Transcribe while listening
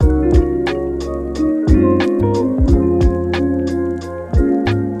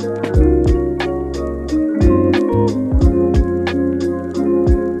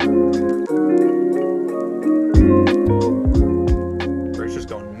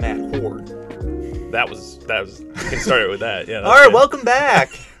Matt Horde. That was. You can start it with that. Yeah. All right, welcome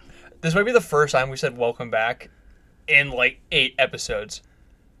back. This might be the first time we said welcome back in like 8 episodes.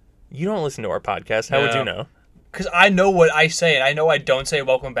 You don't listen to our podcast. How would you know? Because I know what I say, and I know I don't say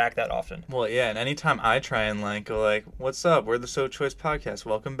welcome back that often. Well, yeah, and anytime I try and go what's up? We're the So Choice Podcast.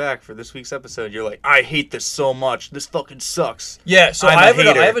 Welcome back for this week's episode. You're like, I hate this so much. This fucking sucks. Yeah, so I have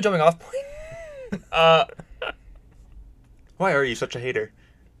a jumping off point. Why are you such a hater?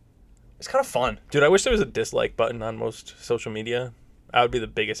 It's kind of fun. Dude, I wish there was a dislike button on most social media. I would be the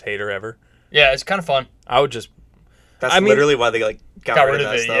biggest hater ever. Yeah, it's kind of fun. I would just... That's literally why they got rid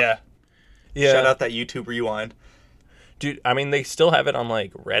of that stuff. Yeah. Shout out that YouTube Rewind. Dude, I mean, they still have it on,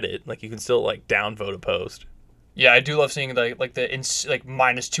 Reddit. You can still, downvote a post. Yeah, I do love seeing, the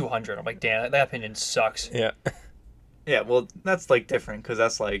minus 200. I'm like, damn, that opinion sucks. Yeah. Yeah, well, that's, different, because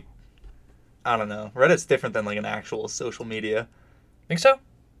that's, I don't know. Reddit's different than, an actual social media. Think so?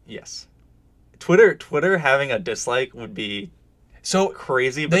 Yes. Twitter having a dislike would be so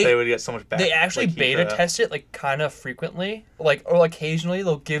crazy, but they would get so much back. They actually beta test it, kind of frequently. Or occasionally,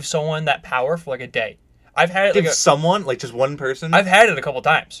 they'll give someone that power for, a day. I've had it someone just one person. I've had it a couple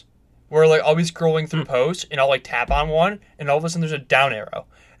times where I'll be scrolling through posts and I'll tap on one and all of a sudden there's a down arrow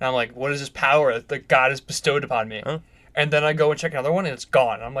and I'm like, what is this power that God has bestowed upon me? Huh? And then I go and check another one and it's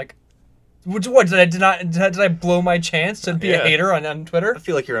gone. And I'm like, what did I blow my chance to be a hater on Twitter? I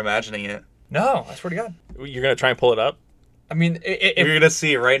feel like you're imagining it. No, I swear to God. You're gonna try and pull it up? I mean, if you're gonna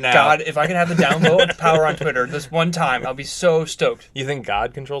see it right now. God, if I can have the downvote power on Twitter this one time, I'll be so stoked. You think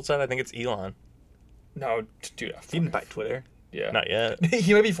God controls that? I think it's Elon. No, dude. He didn't buy Twitter. Yeah. Not yet.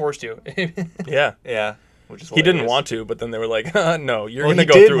 He might be forced to. Yeah. Yeah. Which is he didn't want to, but then they were like, no, you're going to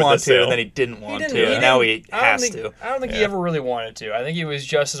go through with this sale. And then he didn't want to, and now he has to. I don't think he ever really wanted to. I think he was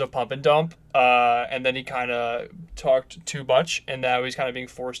just as a pump and dump, and then he kind of talked too much, and now he's kind of being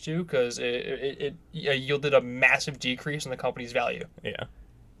forced to because it yielded a massive decrease in the company's value. Yeah.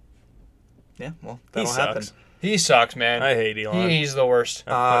 Yeah, well, that'll happen. He sucks, man. I hate Elon. He's the worst.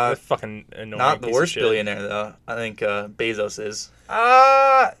 Fucking annoying. Not the worst billionaire, though. I think Bezos is.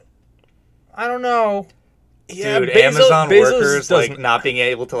 I don't know. Yeah, dude, Amazon workers not being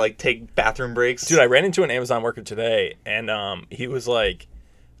able to take bathroom breaks. Dude, I ran into an Amazon worker today, and he was like,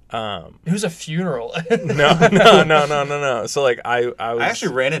 it was a funeral. No. So I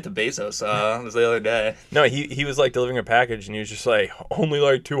actually ran into Bezos it was the other day. No, he was delivering a package, and he was just like,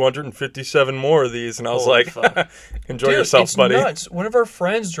 only 257 more of these, and I was enjoy yourself, buddy. Nuts. One of our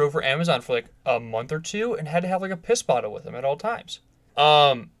friends drove for Amazon for a month or two and had to have a piss bottle with him at all times.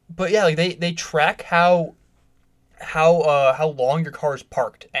 But yeah, they track how long your car is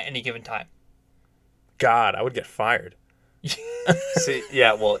parked at any given time. God, I would get fired. See,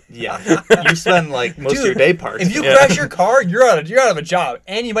 yeah, well, yeah. You spend most of your day parked. If you crash your car, you're out of a job,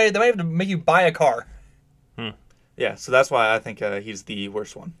 and they might have to make you buy a car. Yeah, so that's why I think he's the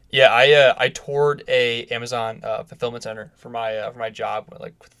worst one. Yeah, I toured a Amazon fulfillment center for my job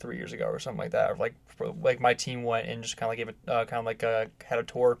 3 years ago or something like that. Or my team went and just kind of gave it had a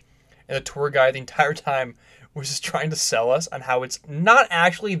tour, and the tour guide the entire time was just trying to sell us on how it's not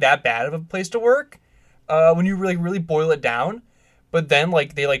actually that bad of a place to work when you really boil it down. But then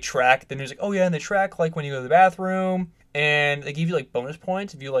they track. Then he's oh yeah, and they track when you go to the bathroom, and they give you bonus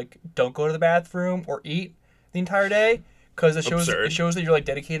points if you don't go to the bathroom or eat the entire day, because it shows that you're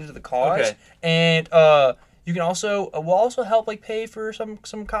dedicated to the cause. Okay. And you can also will also help pay for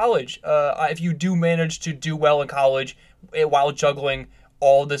some college if you do manage to do well in college while juggling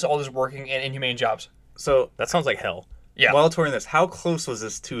all this working and inhumane jobs. So that sounds like hell. Yeah. While touring this, how close was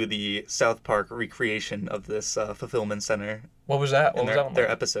this to the South Park recreation of this fulfillment center? What was that? What was that one?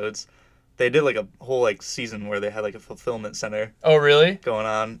 Their episodes. They did a whole season where they had a fulfillment center. Oh really? Going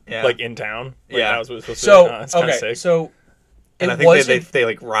on, yeah. In town. Yeah. That was what it was supposed to be. Okay. Sick. So. And I think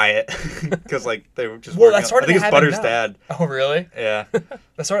they riot because they were just. Well, that's starting I think to it's happen Butter's now. dad. Oh really? Yeah.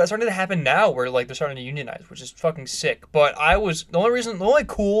 That's starting to happen now, where they're starting to unionize, which is fucking sick. But the only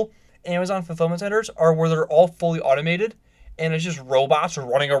cool Amazon fulfillment centers are where they're all fully automated, and it's just robots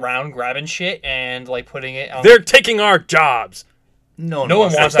running around grabbing shit and putting it on. They're taking our jobs. No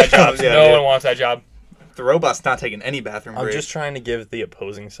one wants that job. No one wants that job. The robot's not taking any bathroom breaks. I'm just trying to give the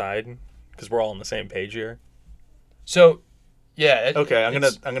opposing side because we're all on the same page here. So, yeah. Okay, I'm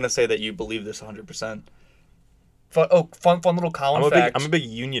gonna say that you believe this 100%. Fun little column fact. I'm a big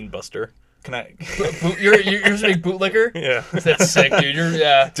union buster. Can I? You're just a big bootlicker? Yeah. That's sick, dude.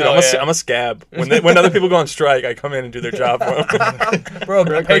 I'm a scab. When other people go on strike, I come in and do their job for them. Bro,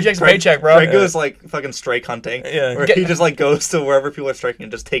 paycheck's a paycheck, bro. Greg goes fucking strike hunting. Yeah. Where he just goes to wherever people are striking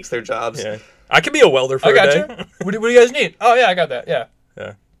and just takes their jobs. Yeah. I could be a welder for a day. What do you guys need? Oh yeah, I got that. Yeah.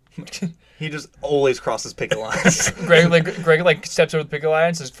 Yeah. He just always crosses picket lines. Greg steps over the picket line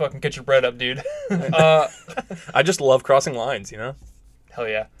and says, "Fucking get your bread up, dude." I just love crossing lines, you know? Hell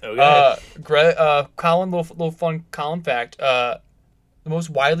yeah. Okay. Colin, little fun Colin fact. The most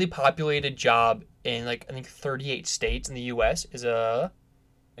widely populated job in I think 38 states in the U.S. is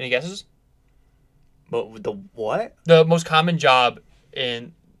any guesses? But the what? The most common job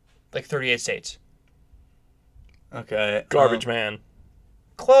in 38 states. Okay. Garbage man.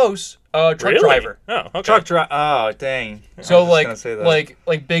 Close. Truck driver. Oh, okay. Truck driver. Oh, dang. So I was just gonna say that.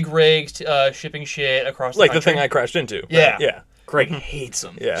 like big rigs, shipping shit across the Like country. the thing I crashed into. Yeah. Right? Yeah. Greg hates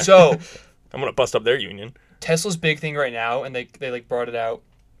him. Yeah. So I'm going to bust up their union. Tesla's big thing right now, and they brought it out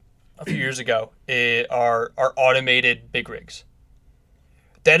a few years ago, are automated big rigs.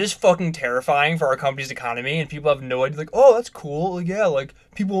 That is fucking terrifying for our company's economy, and people have no idea. Like, oh, that's cool. Like, yeah, like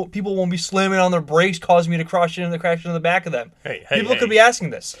people won't be slamming on their brakes, causing me to crash into the back of them. Hey, people could be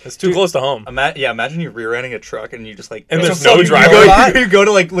asking this. It's too close to home. Imagine you rear-ending a truck and you just like... And there's So no fucking driver. You go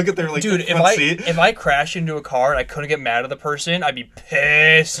to like look at their like Dude, front seat. if I crashed into a car and I couldn't get mad at the person, I'd be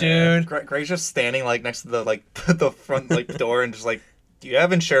pissed, dude. Greg's just standing like next to the the front door and just like, do you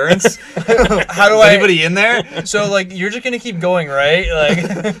have insurance? How do Is anybody in there? So you're just gonna keep going, right? Like,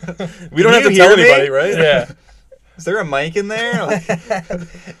 We don't Can have to you tell hear me? anybody, right? yeah. Is there a mic in there? Like,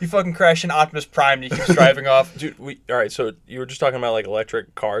 You fucking crash in Optimus Prime and you keep driving off. Dude, all right, so you were just talking about like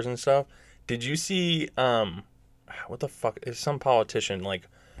electric cars and stuff. Did you see what the fuck is some politician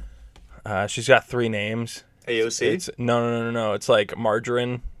she's got 3 names. AOC? It's no. It's like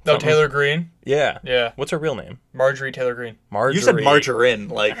Margarine. No, something. Taylor Green. Yeah. Yeah. What's her real name? Marjorie Taylor Green. Marjorie. You said margarine,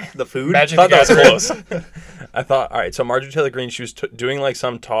 like the food? Magic I thought that was Gathering. close. I thought, all right, so Marjorie Taylor Greene, she was doing like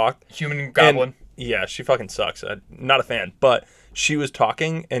some talk. Human Goblin. And, yeah, she fucking sucks. I'm not a fan. But she was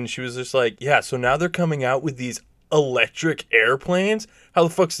talking and she was just like, yeah, so now they're coming out with these electric airplanes. How the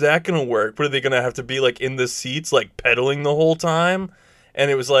fuck's that going to work? What are they going to have to be like in the seats, like pedaling the whole time?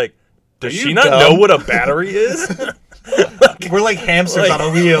 And it was like, does she not know what a battery is? We're like hamsters on a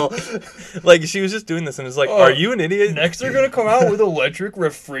wheel. Like, she was just doing this and it's like, are you an idiot? Next, they're gonna come out with electric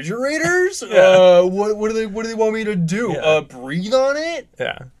refrigerators. Yeah. What do they want me to do? Yeah. Breathe on it?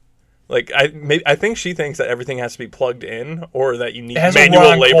 Yeah. Like, I think she thinks that everything has to be plugged in or that you need It has manual a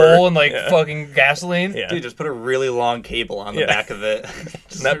raw labor. coal and Yeah. fucking gasoline. Yeah. Dude, just put a really long cable on the Yeah. back of it.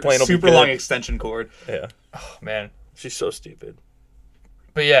 Just that plane will be super good. long extension cord. Yeah. Oh, man. She's so stupid.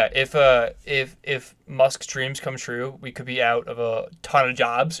 But yeah, if Musk's dreams come true, we could be out of a ton of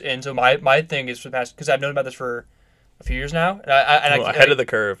jobs. And so my thing is for the past, because I've known about this for a few years now, and Ahead of the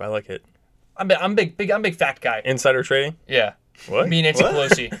curve. I like it. I'm big fat guy. Insider trading? Yeah. What? Me and Nancy What?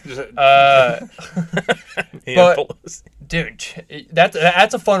 Pelosi. Ian but- Pelosi. Dude,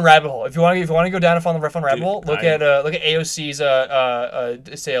 that's a fun rabbit hole. If you want to go down a fun rabbit hole, look at AOC's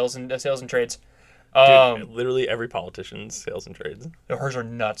sales and trades. Dude, literally every politician's sales and trades. Hers are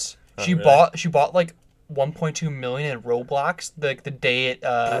nuts. Oh, She really? bought like 1.2 million in Roblox the day it.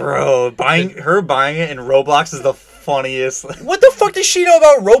 Bro, buying it in Roblox is the funniest. What the fuck does she know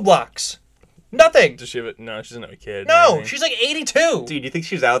about Roblox? Nothing. Does she have it? No, she doesn't have a kid. or No, anything. she's like 82. Dude, you think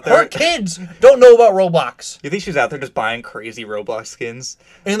she's out there? Her kids don't know about Roblox. You think she's out there just buying crazy Roblox skins?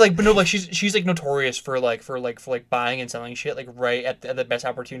 And she's like notorious for buying and selling shit like right at the best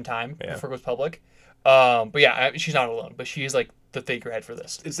opportune time before it goes public. But yeah, she's not alone. But she is like the figurehead for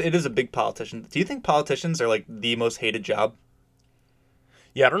this. It is a big politician. Do you think politicians are like the most hated job?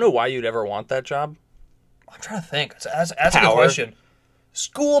 Yeah, I don't know why you'd ever want that job. I'm trying to think. That's a good Power. question.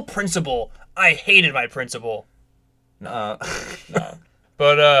 School principal. I hated my principal. No.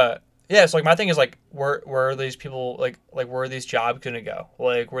 But yeah, so like my thing is like where are these people like where are these jobs gonna go?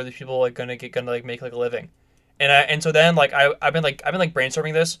 Like where are these people like gonna make like a living? And so then like I've been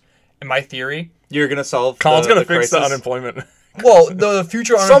brainstorming this, and my theory. You're gonna solve. Colin's the gonna fix the crisis? unemployment. Well, the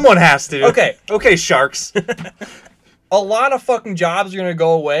future. Someone has to. Okay, sharks. a lot of fucking jobs are gonna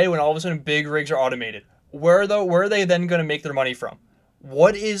go away when all of a sudden big rigs are automated. Where are they then gonna make their money from?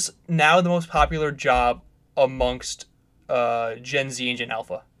 What is now the most popular job amongst Gen Z and Gen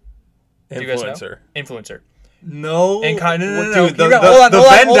Alpha? Do you guys know? Influencer. No. And no. Dude, the Hold on,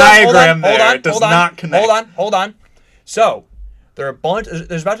 Venn hold diagram on, there does not connect. Hold on. So,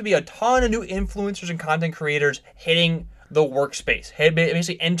 there's about to be a ton of new influencers and content creators hitting the workspace,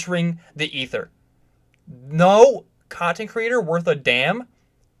 basically entering the ether. No content creator worth a damn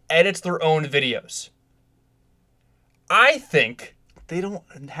edits their own videos. I think They don't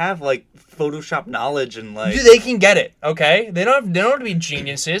have like Photoshop knowledge and like. they can get it. Okay, they don't have to be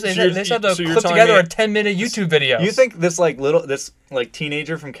geniuses. They just have to so you're clip telling together me- a 10-minute YouTube video. You think this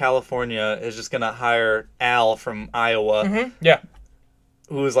teenager from California is just gonna hire Al from Iowa? Mm-hmm. Yeah.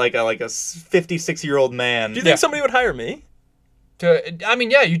 who's like a 56-year-old man. Do you think somebody would hire me? I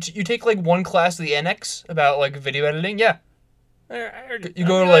mean, yeah, you take like one class of the annex about like video editing. Yeah, You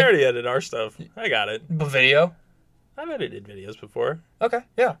go I already edit our stuff. I got it. but video. I've edited videos before. Okay,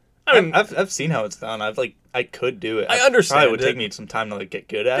 yeah. I mean, I've seen how it's done. I could do it. I understand Probably would it. take me some time to like get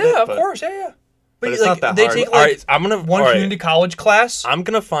good at it. Yeah, of but course, yeah. But it's like, not that they hard. take all like right, I'm gonna one all right, community college class. I'm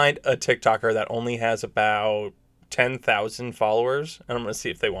gonna find a TikToker that only has about 10,000 followers, and I'm gonna see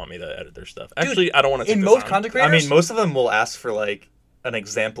if they want me to edit their stuff. Actually, I don't want to. In most content I creators, mean, most of them will ask for like an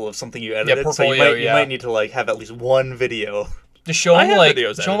example of something you edited. So portfolio, you might need to like have at least one video. just show I them have like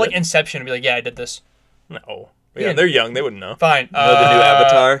videos show them like edited. Inception and be like, yeah, I did this. No, yeah, Yeah. they're young. They wouldn't know. Fine. You know the new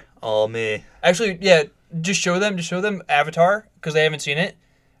Avatar? All me. Actually, yeah, just show them Avatar because they haven't seen it,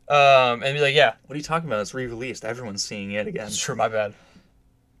 and be like, yeah, What are you talking about? It's re-released. Everyone's seeing it again. it's true. My bad.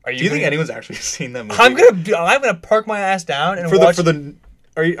 Are Do you think gonna- anyone's actually seen that movie? I'm gonna park my ass down and for watch the.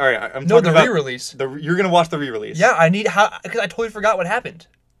 Are you all right? I'm no talking the about re-release. You're gonna watch the re-release. Yeah, I need because I totally forgot what happened.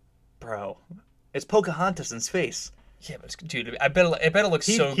 bro. It's Pocahontas in space. Yeah, but dude, I bet it looks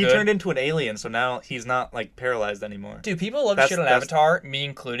He so good. turned into an alien, so now he's not like paralyzed anymore. Dude, people love That's- shit on that's- Avatar, me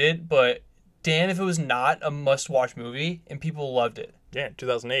included, but damn if it was not a must-watch movie and people loved it. Yeah,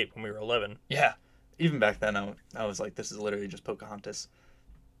 2008 when we were 11. Yeah. Even back then, I was like, this is literally just Pocahontas.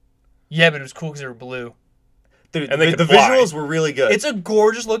 Yeah, but it was cool because they were blue. Dude, And they the could fly. visuals were really good. It's a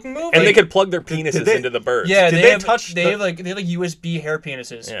gorgeous looking movie. And they could plug their penises they- into the birds. Yeah, Did they they have touch they the- have like USB hair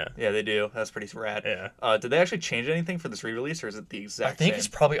penises. Yeah. Yeah, they do. That's pretty rad. Yeah. Did they actually change anything for this re-release, or is it the exact I think same? it's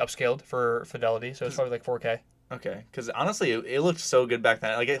probably upscaled for fidelity, so it's probably like 4K. Okay, because honestly, it looked so good back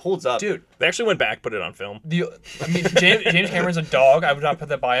then. Like, it holds up. Dude, They actually went back, put it on film. I mean James Cameron's a dog. I would not put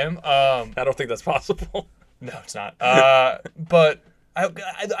that by him. I don't think that's possible. No, it's not. But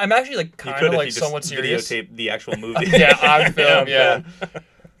I'm actually like you kind could of if like you just somewhat serious. videotape the actual movie. Yeah, on film, Yeah, yeah.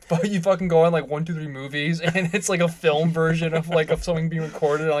 But you fucking go on like 1, 2, 3 movies, and it's like a film version of like of something being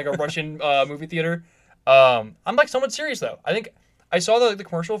recorded in like a Russian movie theater. I'm like somewhat serious though. I think I saw the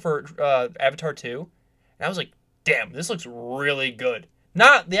commercial for Avatar 2, and I was like, damn, this looks really good.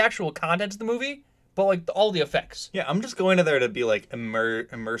 Not the actual content of the movie, but like all the effects. Yeah, I'm just going to there to be like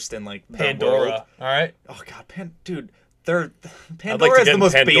immersed in like the world. Pandora, all right. Oh god, dude, they're like Pandora to is get the in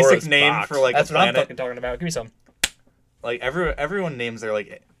most Pandora's basic name box. for like That's a what I'm planet. fucking talking about. Give me some. Like everyone names their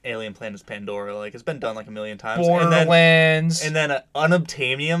like alien planets Pandora. Like it's been done like a million times. And then Borderlands.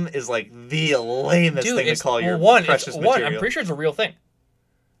 unobtainium is like the lamest Dude, thing to it's call your one. precious It's material. one. I'm pretty sure it's a real thing.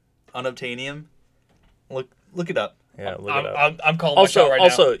 Unobtainium. Look it up. Yeah, look it up. I'm calling my shot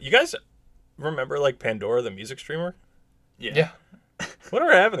right now. You guys remember like Pandora, the music streamer? Yeah.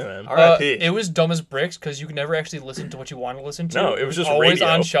 Whatever happened to them? R.I.P. It was dumb as bricks because you could never actually listen to what you want to listen to. No, it was just always radio.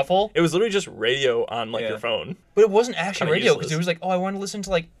 on shuffle. It was literally just radio on like Yeah. your phone. But it wasn't actually Kinda radio because useless. it was like, oh, I want to listen to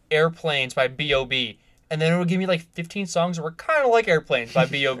like Airplanes by B.O.B. And then it would give me like 15 songs that were kind of like Airplanes by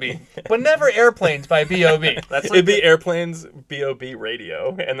B.O.B. but never Airplanes by B.O.B. That's like It'd be Airplanes B.O.B.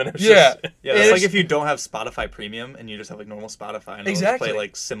 radio, and then it was Yeah. just yeah, it's- it's like if you don't have Spotify Premium and you just have like normal Spotify and it'll just Exactly. play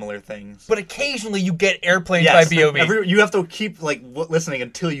like similar things. But occasionally you get Airplanes Yes, by B.O.B. you have to keep like listening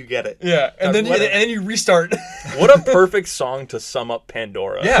until you get it. Yeah, and then you restart. what a perfect song to sum up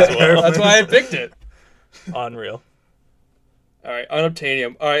Pandora. Yeah, as well. that's why I picked it. Unreal. All right,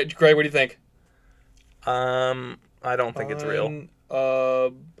 Unobtainium. All right, Greg, what do you think? I don't think it's real.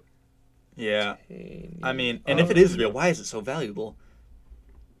 Yeah. I mean, and if it is real, why is it so valuable?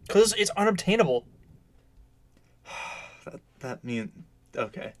 Because it's unobtainable. That means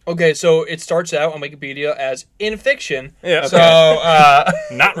okay. Okay, so it starts out on Wikipedia as in fiction. Yeah. So,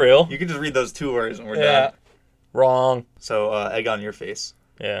 Not real. You can just read those 2 words and we're yeah, done. Wrong. So egg on your face.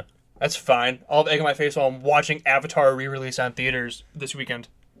 Yeah. that's fine. I'll have egg on my face while I'm watching Avatar re-release on theaters this weekend.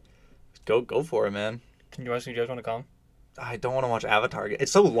 Go for it, man. Can you guys want to come? I don't want to watch Avatar.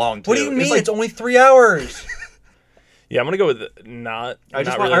 It's so long too. What do you mean? Like, It's only 3 hours. Yeah, I'm gonna go with not. I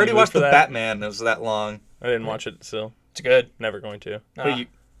not really already in the mood watched for the that. Batman. It was that long. I didn't watch it still. It's good. Never going to. But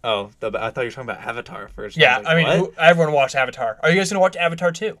I thought you were talking about Avatar first. Yeah, was like, what? everyone watched Avatar. Are you guys gonna watch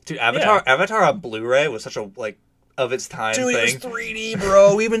Avatar too? Dude, Avatar on Blu-ray was such a like of its time Dude, thing. it was 3D,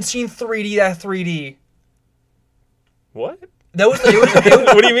 bro. We haven't seen 3D that 3D. What? That was.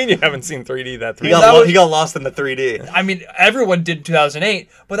 What do you mean you haven't seen 3D that 3D? He got lost in the 3D. I mean, everyone did in 2008,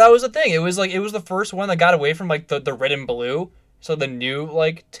 but that was the thing. It was the first one that got away from like the red and blue. So the new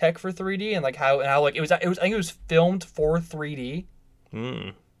like tech for 3D and how like it was I think it was filmed for 3D.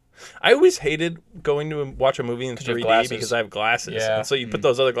 I always hated going to watch a movie in you have 3D glasses. because I have glasses. Yeah. And so you put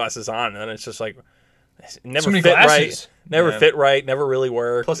those other glasses on, and it's just like it never many fit glasses. right. Never Yeah. fit right. Never really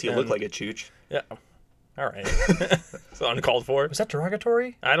worked. Plus, you look and- like a chooch. yeah. All right. So uncalled for. Was that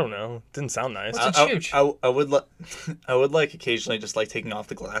derogatory? I don't know. Didn't sound nice. What's It's huge. I would I would like occasionally just like taking off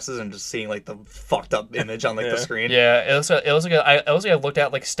the glasses and just seeing like the fucked up image on like the screen. Yeah, it looks like I looked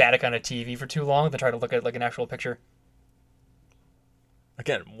at like static on a TV for too long, then tried to look at like an actual picture.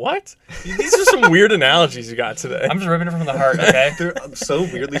 Again, what? These are some weird analogies you got today. I'm just ripping it from the heart, okay? They're so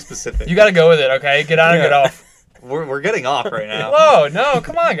weirdly specific. You got to go with it, okay? Get on and get off. We're getting off right now. Whoa, no,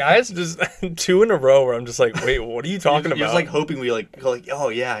 come on, guys. Just 2 in a row where I'm just like, wait, what are you talking about? You're just like hoping we like go like, oh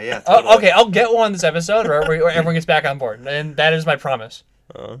yeah. Totally. Okay, I'll get one this episode where everyone gets back on board, and that is my promise.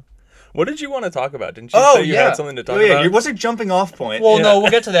 What did you want to talk about? Didn't you say you had something to talk about? What's a jumping off point? Well, no,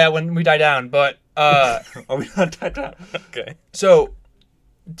 we'll get to that when we die down, but... Are we not tied down? Okay. So,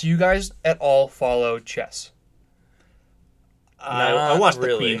 do you guys at all follow chess? I watched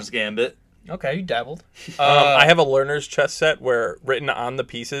the Queen's Gambit. Okay, you dabbled. I have a learner's chess set where written on the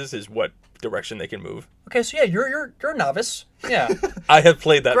pieces is what direction they can move. Okay, so yeah, you're a novice. Yeah. I have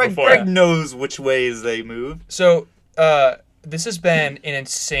played that before. Greg knows which ways they move. So, this has been an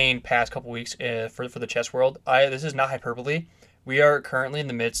insane past couple weeks for the chess world. This is not hyperbole. We are currently in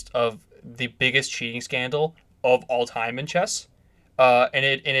the midst of the biggest cheating scandal of all time in chess, and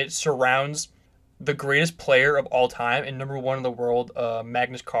it surrounds the greatest player of all time and number 1 in the world,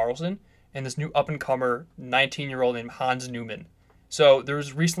 Magnus Carlsen, and this new up-and-comer 19-year-old named Hans Neumann. So there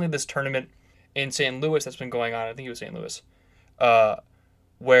was recently this tournament in St. Louis that's been going on. I think it was St. Louis,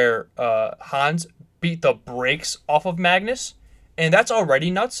 where Hans beat the brakes off of Magnus, and that's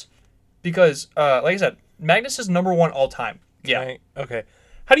already nuts because, like I said, Magnus is number 1 all time. Yeah. Okay.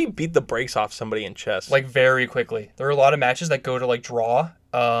 How do you beat the brakes off somebody in chess? Like very quickly. There are a lot of matches that go to like draw,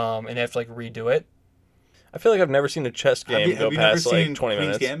 and they have to like redo it. I feel like I've never seen a chess game go past like 20 Queen's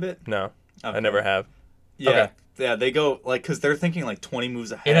minutes. Gambit? No, Okay. I never have. Yeah. Okay. Yeah, they go like because they're thinking like 20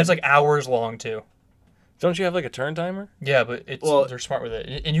 moves ahead. And it's like hours long too. Don't you have like a turn timer? Yeah, but they're smart with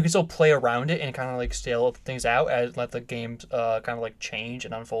it, and you can still play around it and kind of like stale things out and let the games kind of like change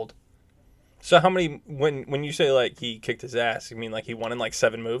and unfold. So how many when you say like he kicked his ass, you mean like he won in like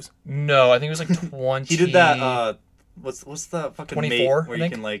 7 moves? No, I think it was like 20. He did that. What's the fucking 24, mate where I you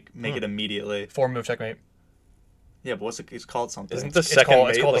think? can like make it immediately? 4-move checkmate. Yeah, but it's called something. Isn't the It's second called-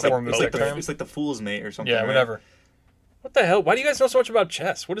 mate it's called like a a four-move poker second. term? It's like the fool's mate or something. Yeah, right? whatever. What the hell? Why do you guys know so much about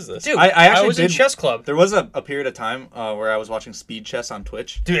chess? What is this? Dude, I actually was in did- chess club. There was a period of time where I was watching speed chess on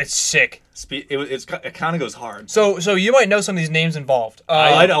Twitch. Dude, it's sick. It kind of goes hard. So you might know some of these names involved.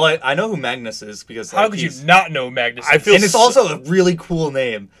 I know who Magnus is because How like, could you he's- not know Magnus? I feel and it's also a really cool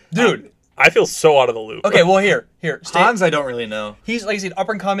name, Dude. I feel so out of the loop. Okay, well here. Hans, I don't really know. He's like I said, up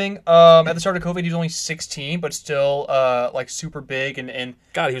and coming. At the start of COVID, he was only 16, but still like super big and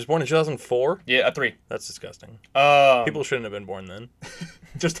God, he was born in 2004? yeah, a 3. That's disgusting. Um, People shouldn't have been born then.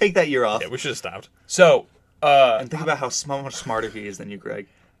 Just take that year off Yeah, we should have stopped. so and think about how much smarter he is than you, Greg.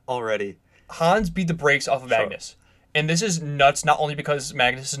 Already. Hans beat the brakes off of Magnus. And this is nuts, not only because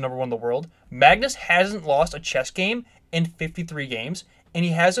Magnus is number 1 in the world. Magnus hasn't lost a chess game in 53 games, and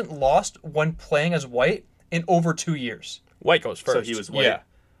he hasn't lost when playing as white in over 2 years. White goes first. So he was white. Yeah.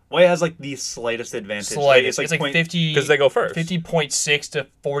 White has like the slightest advantage. Slightest. It's like point- 50 because they go first. 50.6 to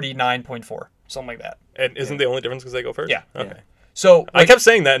 49.4, something like that. And isn't the only difference because they go first? Yeah. Okay. So I kept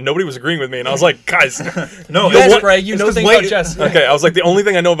saying that and nobody was agreeing with me, and I was like, guys. No, yes, it's Greg, you it's know 'cause things white- about chess. Okay, I was like, the only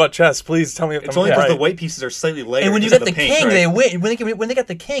thing I know about chess, please tell me if It's I'm only because right. the white pieces are slightly layered. And when you because get of the paint, king, right? they win. When they get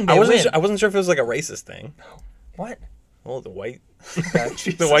the king, they win. I wasn't sure if it was like a racist thing. What? Well, the white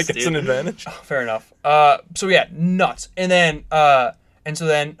Jesus, the white gets dude. an advantage. Fair enough. So yeah, nuts. And then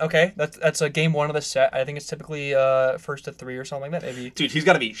okay, that's a game 1 of the set. I think it's typically first to 3 or something like that. Maybe. Dude, he's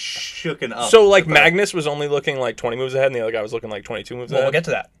got to be shooken up. So like with that. Magnus was only looking like 20 moves ahead, and the other guy was looking like 22 moves Well, ahead. we'll get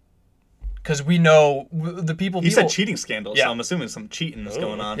to that. Because we know the people. He said cheating scandal, Yeah. so I'm assuming some cheating is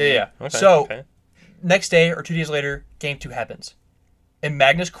going on. Yeah. Okay, So okay. next day or 2 days later, game 2 happens, and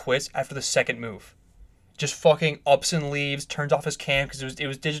Magnus quits after the second move. Just fucking ups and leaves, turns off his cam because it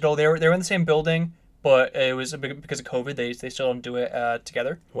was digital. They were in the same building, but it was because of COVID. They still don't do it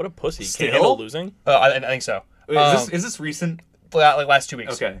together. What a pussy! Still? Can't handle losing. I think so. Wait, is this recent? Like last 2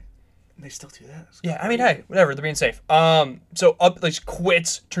 weeks? Okay. They still do that? That's Yeah, I mean, crazy. hey, whatever. They're being safe. So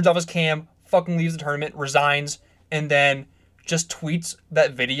quits, turns off his cam, fucking leaves the tournament, resigns, and then just tweets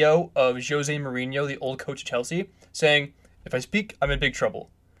that video of Jose Mourinho, the old coach of Chelsea, saying, "If I speak, I'm in big trouble,"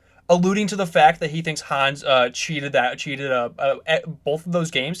 alluding to the fact that he thinks Hans cheated at both of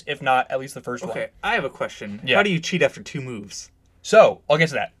those games, if not at least the first one. Okay, I have a question. Yeah. How do you cheat after 2 moves? So I'll get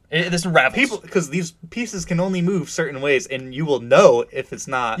to that. This unravels. Because these pieces can only move certain ways, and you will know if it's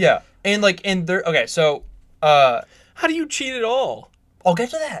not. yeah, and there. Okay, so How do you cheat at all? I'll get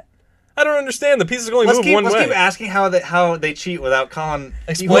to that. I don't understand. The pieces can only Let's move keep, one let's way. keep asking how they cheat without Colin.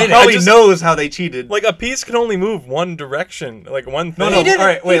 Explain He it. probably I just- knows how they cheated. Like a piece can only move one direction, like one thing. No, He didn't. all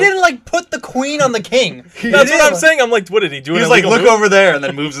right, wait. He didn't like put the queen on the king. That's what I'm saying. I'm like, what did he do? he an was like, illegal look move? over there, and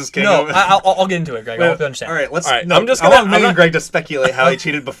then moves his king No, over. I'll get into it, Greg. I hope you understand. All right, let's. All right, no, I'm just I gonna- want me I'm and not- Greg to speculate how he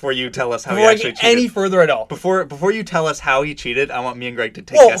cheated before you tell us how Before he I actually get cheated. any further at all. Before you tell us how he cheated, I want me and Greg to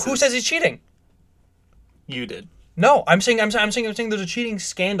take Well, guesses. who says he's cheating? You did. No, I'm saying there's a cheating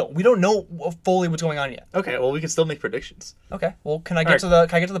scandal. We don't know fully what's going on yet. Okay, well we can still make predictions. Okay. Well, can I All get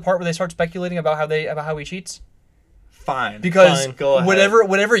to the part where they start speculating about how he cheats? Fine. Because Fine, go ahead.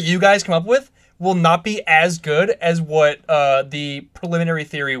 whatever you guys come up with will not be as good as what the preliminary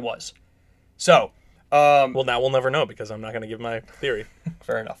theory was. So, Well, now we'll never know because I'm not going to give my theory.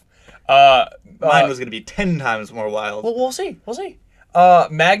 fair enough. Mine was going to be 10 times more wild. Well, we'll see. We'll see.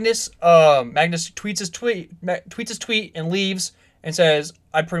 Magnus tweets his tweet and leaves and says,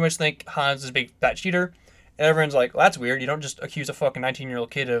 "I pretty much think Hans is a big fat cheater." And everyone's like, well, "That's weird. You don't just accuse a fucking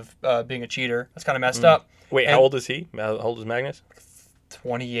 19-year-old kid of being a cheater. That's kind of messed up." Wait, And how old is he? How old is Magnus?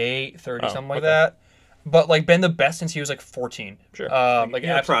 28, 30, Oh, something like okay. that. But like been the best since he was like 14. Sure. Like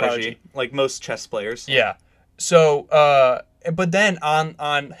Yeah, absolute prodigy, like most chess players. Yeah. So, but then on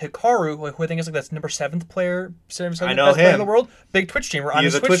Hikaru, who I think is like that's number 7th player, seventh I know best player in him. the world, big Twitch streamer on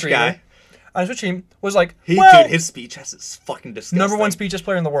He's his a Twitch Twitch guy. stream. On his Twitch stream was like, Dude, his speed chess is fucking disgusting. number 1 speed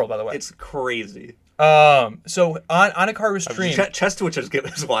player in the world, by the way. It's crazy. So on Hikaru's stream, Chess Twitch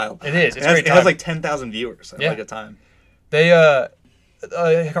is wild. It is. It's It has, great it has time. like 10,000 viewers at Yeah. like a time. they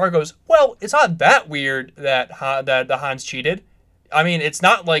Hikaru goes, well, it's not that weird that that the Hans cheated. I mean, it's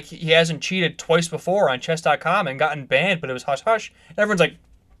not like he hasn't cheated twice before on chess.com and gotten banned, but it was hush hush. And everyone's like,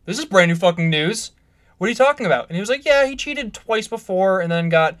 this is brand new fucking news. What are you talking about? And he was like, yeah, he cheated twice before and then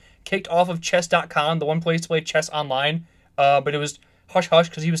got kicked off of chess.com, the one place to play chess online. But it was hush hush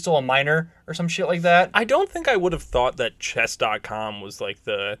because he was still a minor or some shit like that. I don't think I would have thought that chess.com was like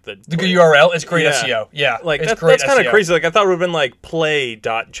the The good URL is great Yeah. SEO. Yeah, Like it's that's great kind of SEO. crazy. Like I thought it would have been like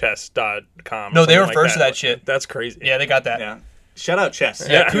play.chess.com. No, they were like first to that shit. That's crazy. Yeah, they got that. Yeah. Shout out chess.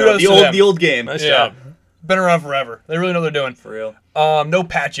 Yeah, kudos the to old them. the old game. Nice Yeah. job. Been around forever. They really know what they're doing. For real. No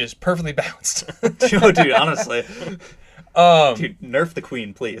patches, perfectly balanced. Dude, honestly. Dude, nerf the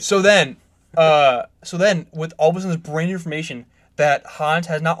queen, please. So then, with all of a sudden this brand new information that Hans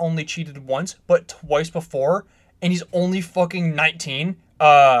has not only cheated once but twice before, and he's only fucking 19.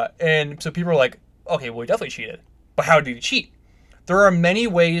 And so people are like, okay, well he definitely cheated, but how did he cheat? There are many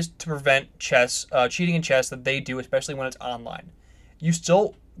ways to prevent cheating in chess that they do, especially when it's online. You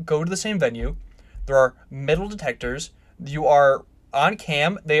still go to the same venue. There are metal detectors. You are on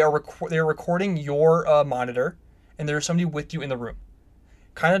cam. They are recording your monitor, and there's somebody with you in the room.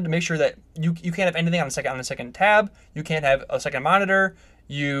 Kind of to make sure that you can't have anything on a second tab. You can't have a second monitor.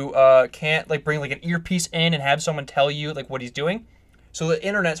 You can't like bring like an earpiece in and have someone tell you like what he's doing. So the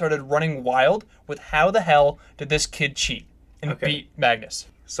internet started running wild with how the hell did this kid cheat and Okay. beat Magnus?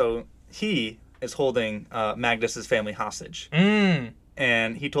 So he is holding Magnus's family hostage. Mm.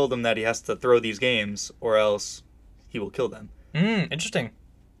 And he told them that he has to throw these games or else he will kill them. Interesting.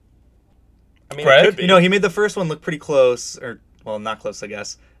 I mean, Greg? it could be. You know, he made the first one look pretty close, or, well, not close, I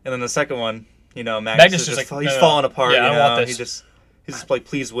guess. And then the second one, you know, Magnus is just just, like, he's no, no. falling apart. Yeah, I you don't want know? this. He's just like,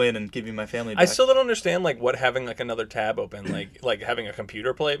 please win and give me my family back. I still don't understand like what having like another tab open, like having a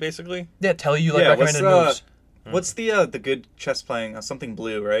computer play basically. Yeah, tell you like Yeah, recommended moves. What's the good chess playing? Something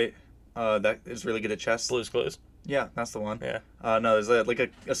Blue, right? That is really good at chess. Blue's Clues. Yeah, that's the one. Yeah. No, there's like a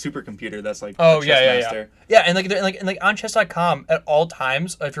supercomputer that's like Oh a yeah, chess yeah, master. yeah. And like on chess.com at all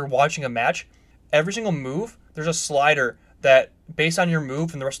times, if you're watching a match, every single move, there's a slider that based on your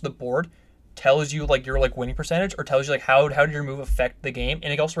move and the rest of the board tells you like your like winning percentage or tells you like how did your move affect the game,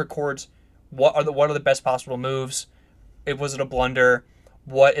 and it also records what are the best possible moves. Was it a blunder?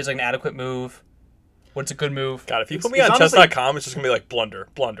 What is like an adequate move? What's a good move? God, if you put me It's on honestly- chess.com, it's just gonna be like blunder.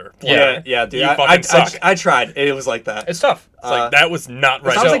 Yeah, dude. You I fucking suck. I tried. It was like that. It's tough. It's like that was not It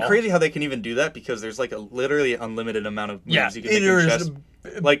right. sounds at like all. crazy how they can even do that because there's like a literally unlimited amount of moves Yeah, you can make in there's chess.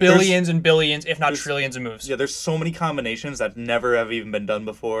 Like billions and billions, if not there's- trillions of moves. Yeah, there's so many combinations that never have even been done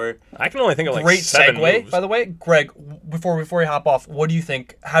before. I can only think of like Great 7 segue, moves. by the way. Greg, before we hop off, what do you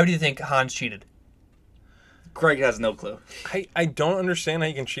think? How do you think Hans cheated? Greg has no clue. I don't understand how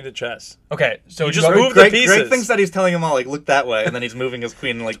you can cheat at chess. Okay, so You just go- move the Greg pieces. thinks that he's telling him all like look that way, and then he's moving his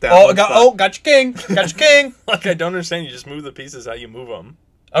queen like that. got your king, got your king. Like I don't understand. You just move the pieces how you move them.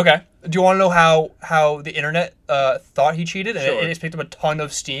 Okay. Do you want to know how the internet thought he cheated and Sure. it's picked up a ton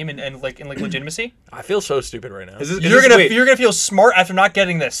of steam and legitimacy? I feel so stupid right now. You're gonna feel smart after not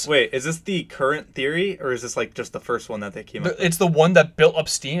getting this. Wait, is this the current theory, or is this like just the first one that they came up with? It's the one that built up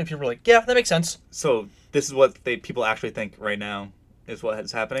steam, and people were like, "Yeah, that makes sense." So this is what people actually think right now is what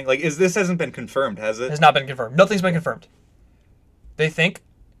is happening. Like, this hasn't been confirmed, has it? Has not been confirmed. Nothing's been confirmed. They think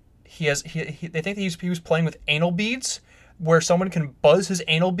they think that he was playing with anal beads, where someone can buzz his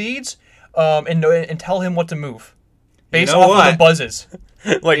anal beads, and tell him what to move, based off of the buzzes.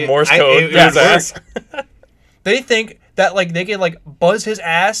 Like Morse it code. would His ass. They think that like they can like buzz his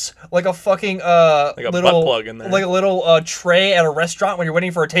ass like a fucking a little butt plug in there. like a little tray at a restaurant when you're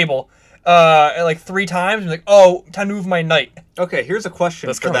waiting for a table, like 3 times. And like, oh, time to move my night. Okay, here's a question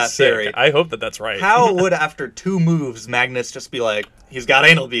That's for kind of that sick. theory. I hope that that's right. How would, after 2 moves, Magnus just be like, he's got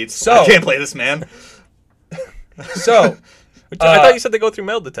anal beads, So- I can't play this, man? So I thought you said they go through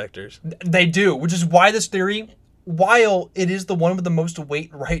metal detectors. they do, which is why this theory, while it is the one with the most weight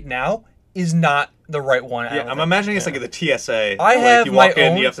right now, is not the right one. I Yeah, don't I'm think. imagining it's like the TSA. I like, have you walk my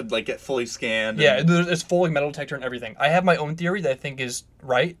in, own- you have to like get fully scanned. Yeah, and- it's full like metal detector and everything. I have my own theory that I think is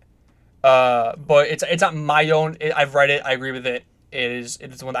right, but it's not my own. I've read it. I agree with it. It's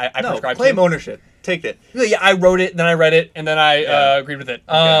the one that I no, prescribe claim to. ownership. Take it. Yeah, I wrote it, then I read it, and then I Yeah. agreed with it.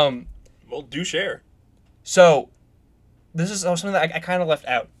 Okay. Well, do share. So this is something that I kind of left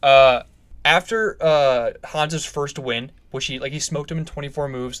out. After Hans's first win, which he smoked him in 24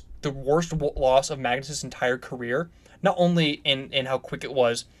 moves, the worst loss of Magnus' entire career, not only in how quick it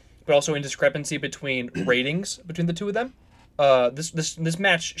was, but also in discrepancy between ratings between the two of them. This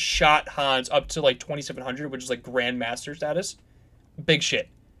match shot Hans up to like 2,700, which is like Grandmaster status. Big shit.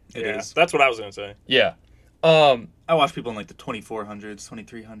 It is. That's what I was gonna say. Yeah. I watch people in like the 2400s,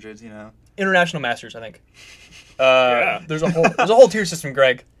 2300s, you know. International Masters, I think. Yeah. There's a whole tier system,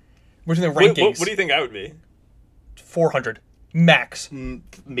 Greg, between the What, rankings. what do you think I would be? 400 max.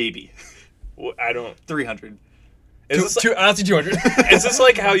 Maybe. I don't. 300. Is this, Honestly, 200. is this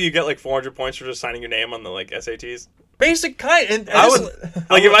like how you get like 400 points for just signing your name on the like SATs? Basic kind. And I this- would-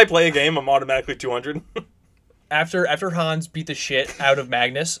 Like if I play a game, I'm automatically 200. after Hans beat the shit out of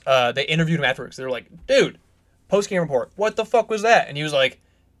Magnus, they interviewed him afterwards. They were like, "Dude, post game report. What the fuck was that?" And he was like,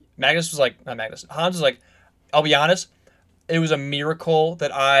 Hans was like, "I'll be honest, it was a miracle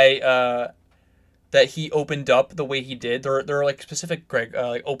that that he opened up the way he did. There are like specific Greg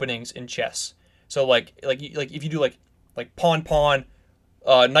like openings in chess. So like if you do like pawn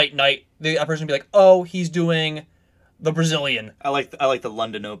knight knight, the other person would be like, oh, he's doing the Brazilian. I like the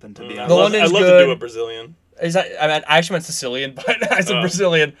London Open, to be I honest. The love, London's I love to good. do a Brazilian. Is that I actually meant Sicilian, but I said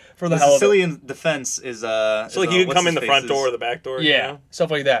Brazilian for the The hell of it. Sicilian defense is So like you can come in the front door or the back door. Yeah, You know?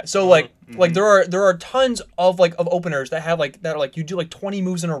 stuff like that. So like there are tons of openers that have that are like you do like 20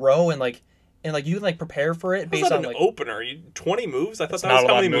 moves in a row and you can prepare for it How's based that on an opener? 20 moves? I thought that not was a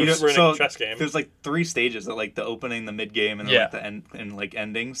how lot many of moves moves. were in a chess game. There's like 3 stages, like the opening, the mid game, and then Yeah. like the end and like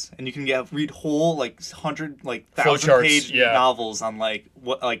endings, and you can read whole 100 Flow 1,000-page charts, yeah. novels on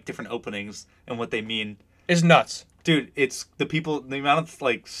what different openings and what they mean. is nuts. Dude, it's the amount of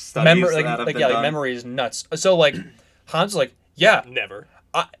studies that have been done. Memory is nuts. So Hans was like, yeah, Never.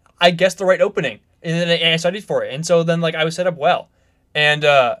 I guessed the right opening, and then I studied for it, and so then I was set up well, and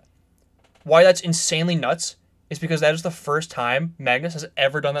why that's insanely nuts is because that is the first time Magnus has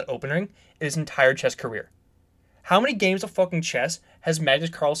ever done that opening in his entire chess career. How many games of fucking chess has Magnus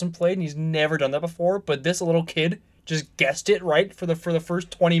Carlsen played, and he's never done that before? But this little kid just guessed it right for the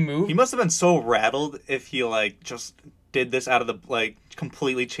first 20 moves. He must have been so rattled if he just did this out of the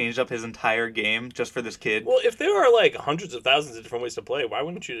completely changed up his entire game just for this kid. Well, if there are hundreds of thousands of different ways to play, why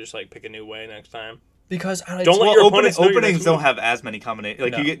wouldn't you just pick a new way next time? Because I Don't let Well, your opponents know your openings next don't move. have as many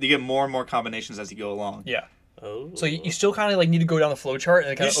combinations. No. You get more and more combinations as you go along. yeah. Oh. So you still kind of need to go down the flow chart,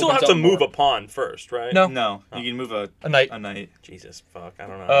 and it kind You of still have to move a pawn first, right? No. No, you can move a knight. knight. Jesus, fuck. I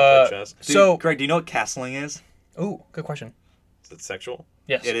don't know how to play chess. So Greg, do you know what castling is? ooh, good question. Is it sexual?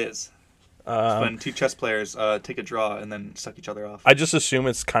 Yes. It is. It's when 2 chess players take a draw and then suck each other off. I just assume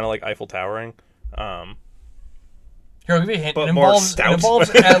it's kind of like Eiffel Towering. Here, I'll give you a hint. But It more involves, stout. it involves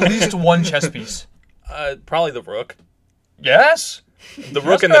at least one chess piece. Probably the rook. Yes. The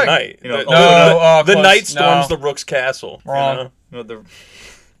rook and the correct. knight. You know, the, oh, the close. knight storms No. the rook's castle. you Wrong. know? No, the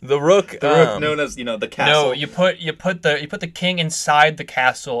The rook. rook known as the castle. No, you put the king inside the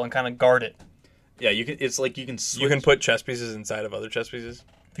castle and kind of guard it. Yeah, you can. It's like you can switch. you can put chess pieces inside of other chess pieces.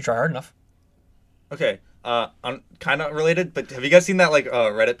 If you try hard enough. Okay, Kind of related, but have you guys seen that like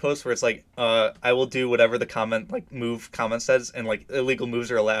Reddit post where it's like, I will do whatever the comment says, and like illegal moves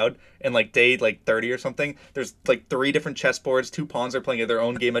are allowed, and like day like 30 or something, there's like 3 different chess boards, 2 pawns are playing their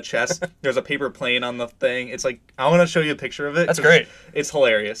own game of chess. There's a paper plane on the thing. It's like, I want to show you a picture of it. That's great. It's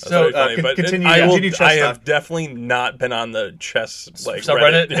hilarious. So funny, but continue chess I stuff. have definitely not been on the chess like So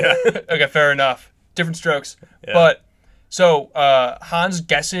Reddit. Reddit? Yeah. Okay, fair enough. Different strokes. Yeah. But, so, Hans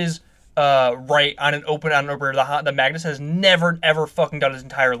guesses right on an opener the Magnus has never, ever fucking done his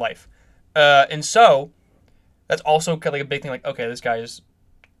entire life. And so, that's also kind of like a big thing, like, okay, this guy is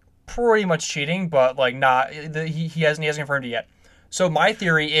pretty much cheating, but, like, not, he hasn't confirmed it yet. So my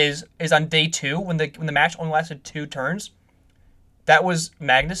theory is on day 2, when the match only lasted 2 turns, that was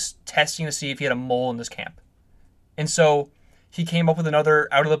Magnus testing to see if he had a mole in this camp. And so he came up with another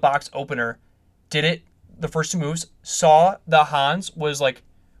out-of-the-box opener, did it the first 2 moves, saw that Hans was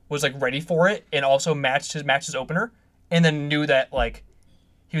ready for it, and also matched his opener, and then knew that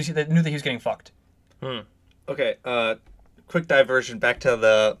he was getting fucked. Okay, quick diversion back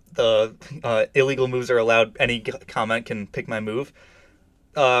to the illegal moves are allowed. Any comment can pick my move.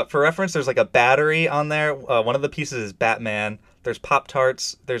 For reference, there's like a battery on there. One of the pieces is Batman. There's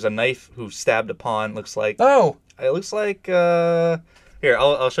Pop-Tarts. There's a knife who stabbed a pawn, looks like. Oh! It looks like, here,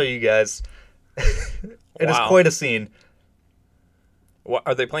 I'll show you guys. It is Wow. quite a scene. What,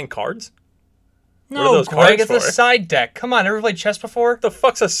 are they playing cards? What are No, those Greg, cards it's a for? side deck. Come on, ever played chess before? What the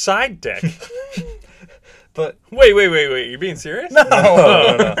fuck's a side deck? But Wait. You're being serious? no.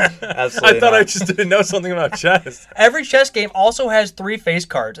 Absolutely I thought I not. just didn't know something about chess. Every chess game also has 3 face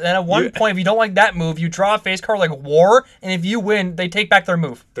cards. And at one point, if you don't like that move, you draw a face card like War, and if you win, they take back their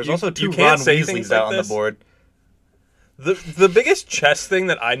move. There's You- also you 2 can't Ron say Weasleys things out like on this. the board. The biggest chess thing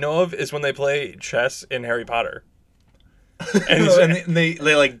that I know of is when they play chess in Harry Potter. And he's- And they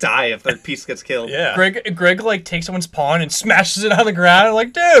like die if their piece gets killed. yeah. Greg like takes someone's pawn and smashes it on the ground. I'm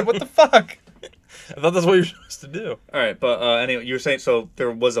like, dude, what the fuck? I thought that's what you're supposed to do. All right, but anyway, you were saying so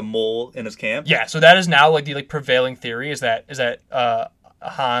there was a mole in his camp. Yeah, so that is now like the prevailing theory is that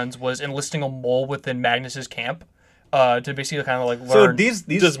Hans was enlisting a mole within Magnus's camp to basically kind of like So learn. these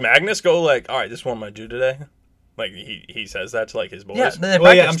Does Magnus go like, all right, this is what I'm gonna do today? Like he says that to like his boys. yeah, they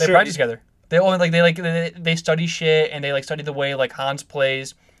Well, yeah, practice. I'm They sure- practice together. They only they study shit and they like study the way like Hans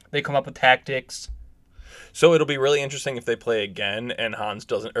plays. They come up with tactics. So it'll be really interesting if they play again and Hans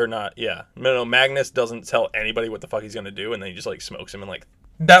doesn't, or not. Yeah, no, Magnus doesn't tell anybody what the fuck he's gonna do, and then he just like smokes him in like.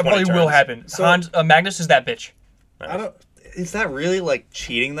 That 20 probably will turns. happen. So- Magnus is that bitch. I don't. Is that really like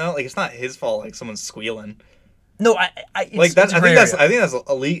cheating though? Like it's not his fault. Like someone's squealing. No, it's, Like that. it's a I gray think area.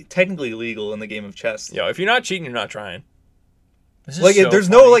 that's technically illegal in the game of chess. Yo, if you're not cheating, you're not trying. This is Like so there's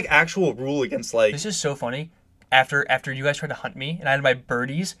funny. no like actual rule against like. This is so funny. After you guys tried to hunt me and I had my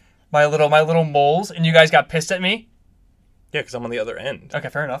birdies, my little moles, and you guys got pissed at me. Yeah, because I'm on the other end. Okay,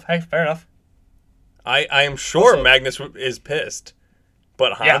 fair enough. Hey, fair enough. I am sure Also- Magnus is pissed,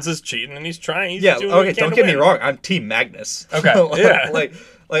 but Hans is cheating and he's trying. He's Yeah. doing what he Okay. can Don't to get me win. wrong. I'm Team Magnus. Okay, yeah. like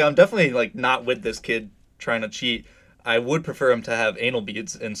I'm definitely like not with this kid trying to cheat. I would prefer him to have anal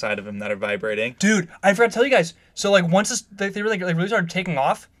beads inside of him that are vibrating. Dude, I forgot to tell you guys. So like once they really started taking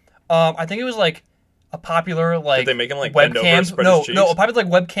off, I think it was like a popular like they make him, like, bend over and spread no his cheeks? no a popular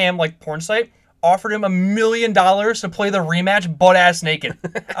like webcam like porn site offered him $1 million to play the rematch butt ass naked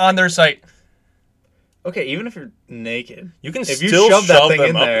on their site. Okay, even if you're naked, You can if you still shove that thing them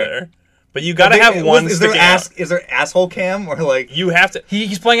in up there. but you gotta have one Is there sticking out. is there asshole cam or like You have to.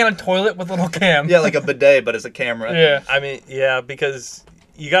 He's playing on a toilet with a little cam. yeah like a bidet but it's a camera. Yeah. I mean, yeah, because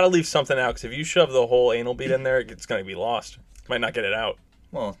you gotta leave something out. Because if you shove the whole anal bead in there, it's gonna be lost. Might not get it out.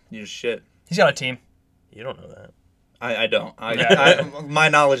 Well, you just shit. He's got a team. You don't know that. I don't. Yeah. My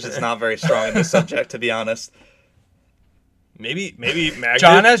knowledge is not very strong in this subject, to be honest. Maybe Magnus.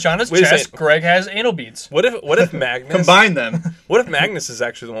 John has Wait a chest. second. Greg has anal beads. What if Magnus? Combine them, What if Magnus is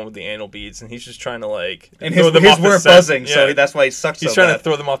actually the one with the anal beads, and he's just trying to like and throw his them off the weren't scent? buzzing, so Yeah. that's why he sucks He's so trying bad. to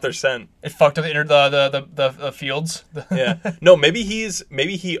throw them off their scent. It fucked up the fields. Yeah. No, maybe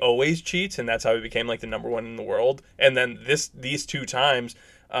he always cheats, and that's how he became like the number one in the world. And then these 2 times,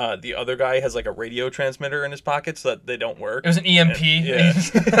 the other guy has like a radio transmitter in his pocket so that they don't work. It was an EMP.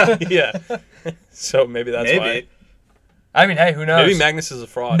 Yeah. Yeah. So maybe that's why. I mean, hey, who knows? Maybe Magnus is a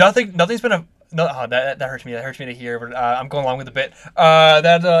fraud. Nothing's been that hurts me. That hurts me to hear. But I'm going along with the bit.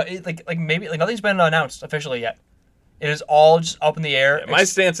 Maybe nothing's been announced officially yet. It is all just up in the air. Yeah, my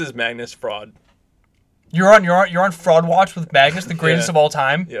stance is Magnus fraud. You're on fraud watch with Magnus, the greatest Yeah. of all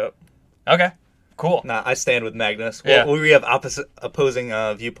time. Yep. Okay, cool. Nah, I stand with Magnus. Yeah. We have opposing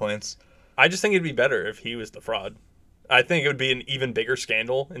viewpoints. I just think it'd be better if he was the fraud. I think it would be an even bigger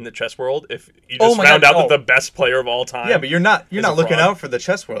scandal in the chess world if you Oh just my found God, out that oh. the best player of all time. Yeah, but you're not Is looking fraud. out for the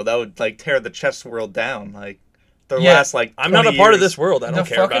chess world. That would like tear the chess world down. Like the Yeah. last like. I'm not a 20 part of years. this world. I The don't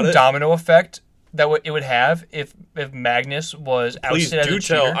care fucking about it. domino effect that it would have if Magnus was Please ousted as do a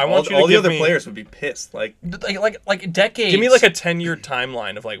tell. cheater. I want you to All the give other me. players would be pissed. Like Like decades. Give me like a 10-year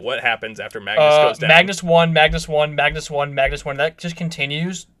timeline of like what happens after Magnus goes down. Magnus won, Magnus won, Magnus won, Magnus won. That just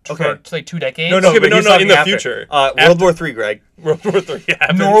continues Okay. for like 2 decades. Okay, but no, he's no, talking in the after. future. World War III, Greg. World War III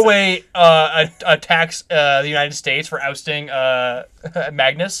happens. Norway attacks the United States for ousting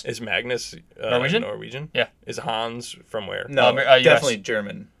Magnus. Is Magnus Norwegian? Norwegian? Yeah. Is Hans from where? No, US. definitely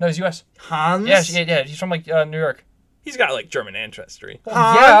German. No, he's U.S. Hans. Yeah, he's from like New York. He's got like German ancestry. Yeah,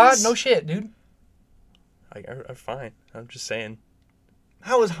 Hans? no shit, dude. I'm fine. I'm just saying.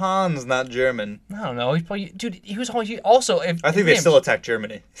 How is Hans not German? I don't know. He's probably, dude. He was also. If, I think if your they name- still attack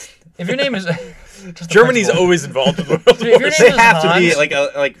Germany. If your name is just the Germany's principal. always involved in World Dude, if your Wars. name They is have to be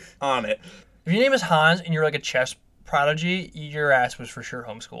Hans- like on it. If your name is Hans and you're like a chess prodigy, your ass was for sure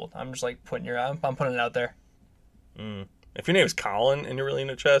homeschooled. I'm just like I'm putting it out there. If your name is Colin and you're really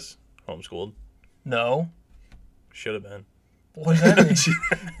into chess, homeschooled. No. Should have been. What does that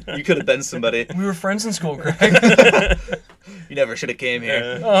mean? You could have been somebody. We were friends in school, Greg. You never should have came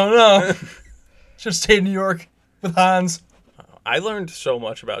here. Oh no. Should have stayed in New York with Hans. I learned so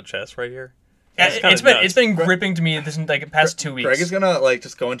much about chess right here. Yeah, It's kinda nuts. it's been gripping to me this like the past 2 weeks. Greg is gonna like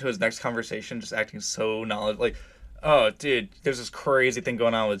just go into his next conversation just acting so knowledgeable. Like, oh, dude, there's this crazy thing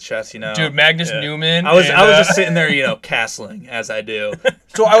going on with chess. You know, Dude, Magnus Yeah. Newman. I was and, just sitting there, castling as I do.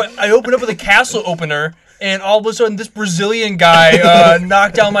 So I opened up with a castle opener, and all of a sudden this Brazilian guy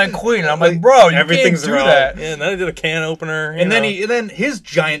knocked down my queen. And I'm like, bro, you Everything's can't do wrong. that. Yeah, and then I did a can opener. And then his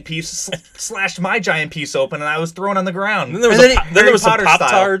giant piece slashed my giant piece open, and I was thrown on the ground. then there was, and then then there Harry was some Potter Pop style.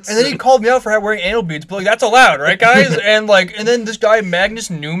 Tarts. And then he called me out for wearing anal beads, but like that's allowed, right, guys? and then this guy Magnus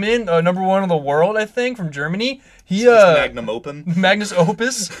Newman, number 1 in the world, I think, from Germany. He Magnum open. Magnus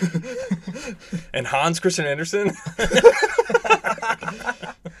Opus. And Hans Christian Andersen.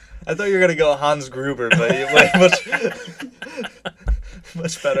 I thought you were gonna go Hans Gruber, but you like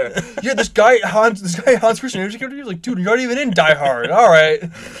much better. Yeah, this guy Hans Christian Andersen came to me, he was like, dude, you're not even in Die Hard. All right.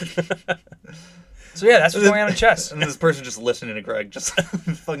 So yeah, that's what's going on in chess. And this person just listening to Greg, just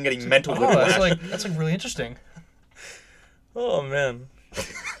fucking getting mental Oh, whiplash. that's like really interesting. Oh man,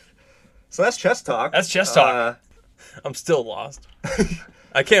 So that's chess talk. That's chess talk. I'm still lost.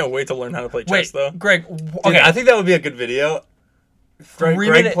 I can't wait to learn how to play chess Wait, though. Greg. Dude, Okay, I think that would be a good video. Greg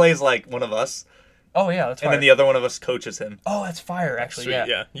 3-minute plays like one of us, Oh yeah, that's and fire. then the other one of us coaches him. Oh, that's fire. Actually, Sweet, yeah.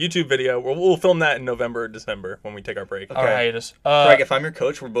 yeah. YouTube video. We'll film that in November or December when we take our break. All right, hiatus. Greg, if I'm your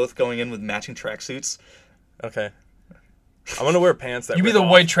coach, we're both going in with matching tracksuits. Okay. I'm gonna wear pants that. you be rip the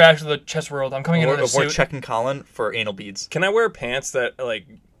off. white trash of the chess world. I'm coming in in a We're suit. checking Colin for anal beads. Can I wear pants that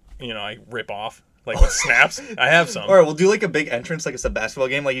I rip off like with snaps? I have some. Or we'll do like a big entrance, like it's a basketball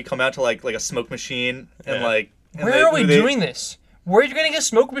game. Like you come out to like a smoke machine and Yeah. like. And Where are we doing this? Where are you getting a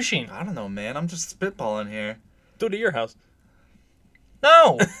smoke machine? I don't know, man. I'm just spitballing here, Do it at your house.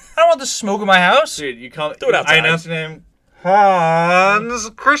 No, I don't want the smoke in my house. dude. You come. Do it outside. I announce your name.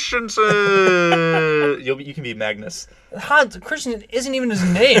 Hans Christensen. You can be Magnus. Hans Christian isn't even his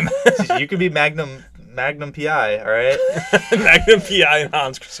name. You can be Magnum PI. All right. Magnum PI and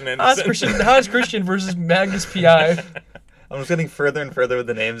Hans Christian Andersen. Hans Christian versus Magnus PI. I'm just getting further and further with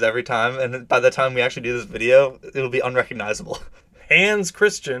the names every time, and by the time we actually do this video, it'll be unrecognizable. Hans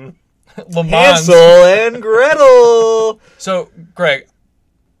Christian. Le Mans. Hansel and Gretel. So, Greg,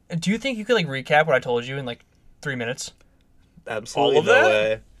 do you think you could like recap what I told you in like 3 minutes? Absolutely All of no that?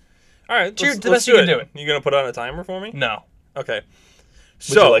 way. All right, Dude, let's the best do you it. can do it. You gonna put on a timer for me? No. Okay.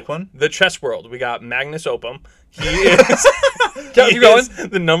 Would you like one? The chess world. We got Magnus Opum. He is, Keep going. is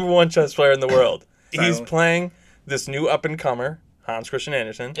the number 1 chess player in the world. He's Silent. playing this new up and comer, Hans Christian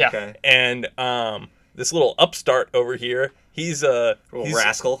Andersen. Yeah. Okay. And this little upstart over here, he's Little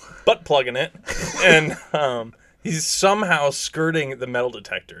rascal. butt plugging it, and he's somehow skirting the metal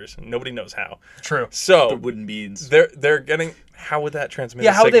detectors. Nobody knows how. True. The So wooden beads. they're getting. How would that transmit?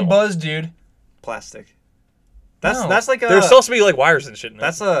 Yeah, a how would they signal? buzz, dude? Plastic. No. That's like a. There's supposed to be like wires and shit in it.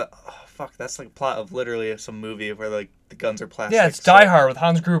 That's a. Oh, fuck. That's like a plot of literally some movie where like the guns are plastic. Yeah, it's so Die Hard with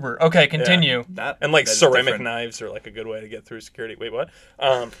Hans Gruber. Okay, continue. That, and like that is ceramic different. knives are like a good way to get through security. Wait, what?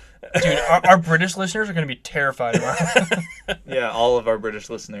 Dude, our British listeners are going to be terrified about it. Yeah, all of our British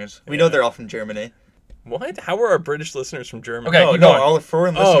listeners. We know they're all from Germany. What? How are our British listeners from Germany? Okay, No, keep no, going. all the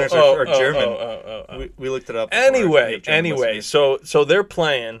foreign listeners are German. Oh. We looked it up. before. We Anyway, have German listeners. so they're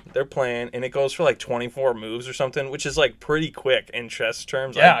playing, and it goes for like 24 moves or something, which is like pretty quick in chess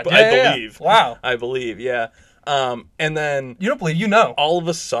terms. Yeah, I yeah. believe. Wow. I believe, yeah. And then You don't believe you know. all of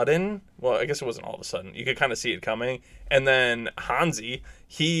a sudden, well, I guess it wasn't all of a sudden. You could kind of see it coming. And then Hansi,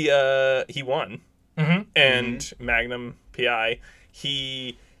 he won. Mm-hmm. And Magnum PI,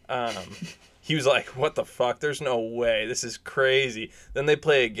 he was like, "What the fuck? There's no way. This is crazy." Then they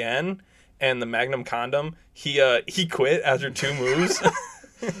play again, and the Magnum Condom, he quit after 2 moves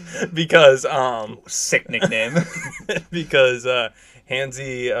because Sick nickname. because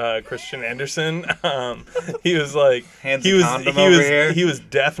Hansi Christian Andersen, he was like, Hansi Condom over here. he was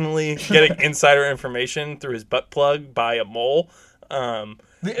definitely getting insider information through his butt plug by a mole.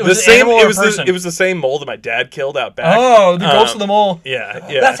 It was an animal or a person? It was the same mole that my dad killed out back. Oh, the ghost of the mole. Yeah.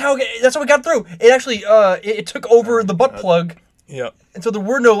 That's how we got through. It actually it took over the butt plug, Yeah. and so there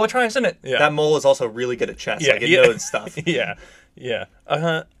were no electronics in it. Yeah. That mole is also really good at chess. Yeah, Like, it yeah. knows stuff. Yeah. Yeah.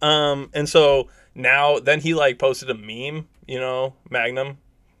 And so now then he like posted a meme, Magnum.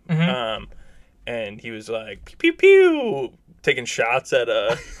 Mm-hmm. And he was like pew pew pew taking shots at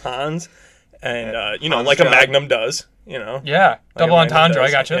Hans and Hans like a job. Magnum does, Yeah, like double a Magnum entendre. I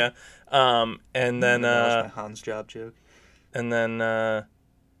does. gotcha. Yeah. And then That was my Hans job joke. and then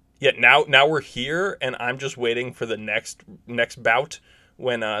now we're here and I'm just waiting for the next bout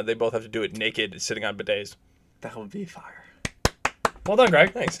when they both have to do it naked sitting on bidets. That would be fire. Well done,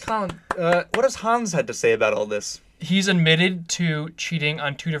 Greg. Thanks. Colin, what has Hans had to say about all this? He's admitted to cheating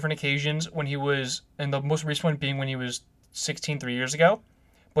on 2 different occasions when he was, and the most recent one being when he was 16 3 years ago.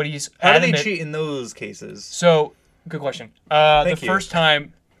 But he's How did adamant. he cheat in those cases? So, good question. The Thank you. first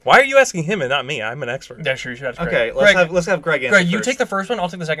time. Why are you asking him and not me? I'm an expert. Yeah, sure, you should ask Greg. Okay, Greg, let's have Greg answer Greg, you first. take the first one. I'll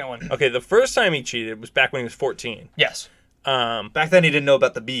take the second one. Okay, the first time he cheated was back when he was 14. Yes. Back then, he didn't know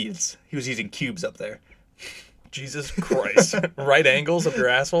about the beads. He was using cubes up there. Jesus Christ. Right angles up your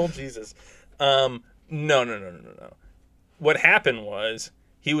asshole? Jesus. No. What happened was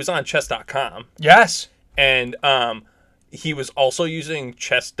he was on chess.com Yes. and he was also using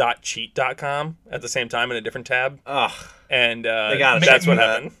chess.cheat.com at the same time in a different tab. Ugh. And gotta that's check what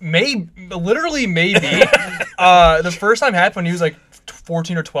that. happened. Literally, maybe. The first time happened when he was like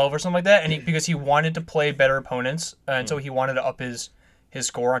 14 or 12 or something like that, and because he wanted to play better opponents, and so he wanted to up his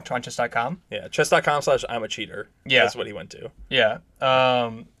score on chess.com. Yeah, chess.com/I'm a cheater. Yeah. That's what he went to. Yeah.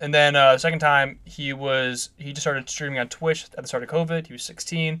 And then second time he just started streaming on Twitch at the start of COVID. He was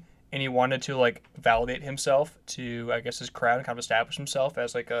 16 and he wanted to like validate himself to, I guess, his crowd and kind of establish himself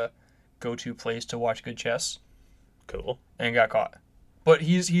as like a go-to place to watch good chess, Cool. and got caught. But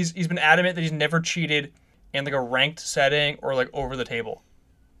he's been adamant that he's never cheated in like a ranked setting or like over the table.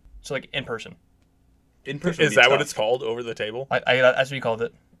 So like in person. In person. Is that what it's called, over the table? That's what he called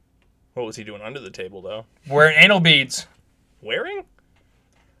it. What was he doing under the table, though? Wearing anal beads. Wearing?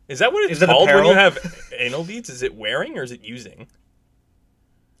 Is that what it's Is it called when apparel? you have anal beads? Is it wearing or is it using?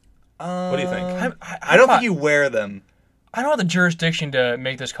 What do you think? I don't think you wear them. I don't have the jurisdiction to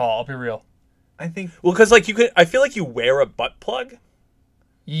make this call. I'll be real. I think Well, because like I feel like you wear a butt plug,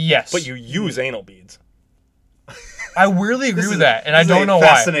 Yes. but you use anal beads. I weirdly agree this with is- that, and this I is don't a know why.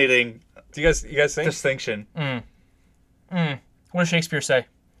 fascinating Do you guys think? distinction. What does Shakespeare say?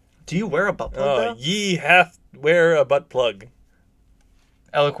 Do you wear a butt plug? though? Ye hath wear a butt plug.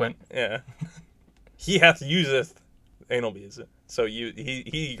 Eloquent. Yeah. He hath useth anal beads. So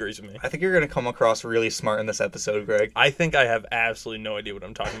he agrees with me. I think you're gonna come across really smart in this episode, Greg. I think I have absolutely no idea what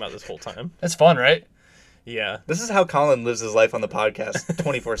I'm talking about this whole time. That's fun, right? Yeah. This is how Colin lives his life on the podcast,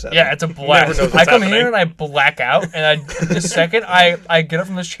 24/7. Yeah, it's a blast. knows what's I come happening. here and I black out, and the second I get up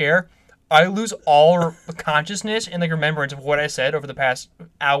from this chair, I lose all consciousness and like remembrance of what I said over the past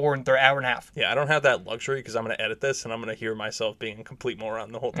hour and hour and a half. Yeah, I don't have that luxury because I'm going to edit this and I'm going to hear myself being a complete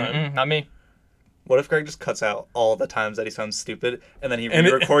moron the whole time. Not me. What if Greg just cuts out all the times that he sounds stupid, and then he And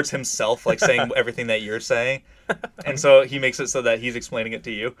it- re-records himself like saying everything that you're saying, and so he makes it so that he's explaining it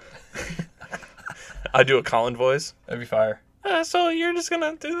to you. I do a Colin voice. That'd be fire. So you're just going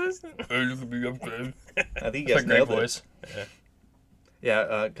to do this? Hey, look at me, I'm Greg. I think It's you like guys great nailed it. voice.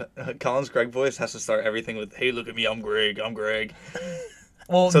 Yeah, Colin's Greg voice has to start everything with "Hey, look at me, I'm Greg,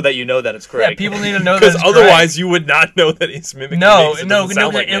 Well, so that you know that it's Greg. yeah, people need to know that. Because it's otherwise you would not know that he's mimicking me, 'cause it doesn't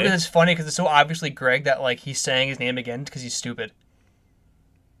sound like me. It's funny because it's so obviously Greg that like he's saying his name again because he's stupid.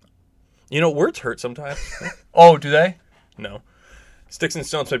 You know, words hurt sometimes. Oh, do they? No. Sticks and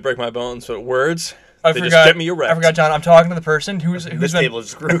stones may break my bones, but words, I they forgot. just get me erect. I forgot, John. I'm talking to the person who's this been. table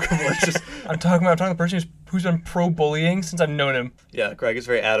is it's just I'm talking to the person who's been pro bullying since I've known him. yeah. Greg is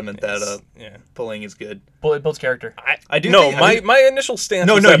very adamant that Yeah. bullying is good. It builds character. I do. No, think, my initial stance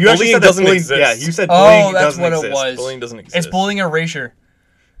no, was no. that You actually bullying said that doesn't bullying. exist. Yeah, you said bullying Oh, that's doesn't what exist. it was. Bullying doesn't exist. It's bullying erasure.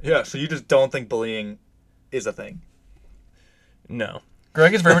 Yeah, so you just don't think bullying is a thing. No.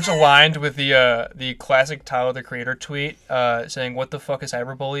 Greg is very much aligned with the classic Tyler the Creator tweet saying, "What the fuck is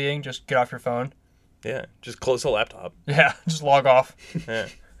cyberbullying? Just get off your phone." Yeah, just close the laptop. Yeah, just log off. Yeah.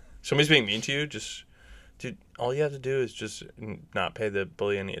 Somebody's being mean to you, just, dude, all you have to do is just not pay the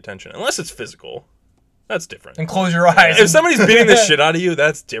bully any attention. Unless it's physical. That's different. And close your eyes. If somebody's beating the shit out of you,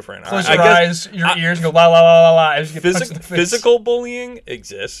 that's different. Close your eyes, your ears, and go la la la la la. And just get punched in the face. Physical bullying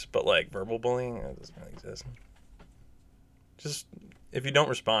exists, but like verbal bullying, it doesn't really exist. Just, if you don't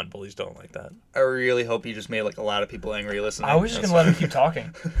respond, bullies don't like that. I really hope you just made like a lot of people angry listening. I was just gonna let him keep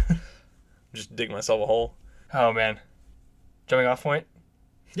talking. Just dig myself a hole. Oh man, jumping off point.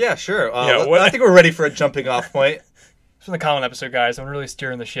 Yeah, sure. Yeah, I think we're ready for a jumping off point. It's from the Colin episode, guys. I'm really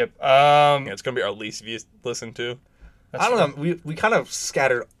steering the ship. Yeah, it's gonna be our least listened to. That's I don't know. We kind of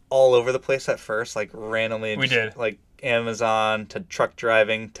scattered all over the place at first, like randomly. We did. Like Amazon to truck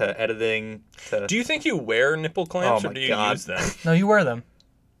driving to editing to Do you think you wear nipple clamps Oh or my do you God. use them? No, you wear them.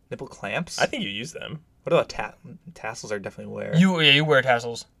 nipple clamps. I think you use them. What about tassels? Are definitely wear. You wear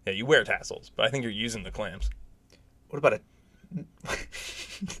tassels. Yeah, you wear tassels, but I think you're using the clamps. What about a?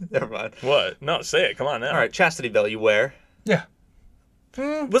 Never mind. What? No, say it. Come on now. All right, chastity belt you wear. Yeah.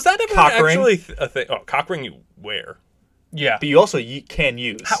 Was that ever Cock ring? actually a thing? Oh, cock ring you wear. Yeah. But you also can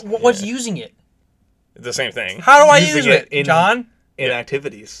use What's using it? The same thing. How do I Using use it it, John? in Yeah.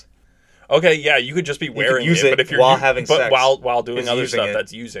 activities. Okay, yeah, you could just be wearing use it, it but if you're while having but sex, while doing it's other using stuff, it.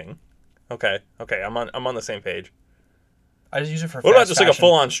 that's using. Okay, I'm on the same page. I just use it for. What about fast just like a fashion.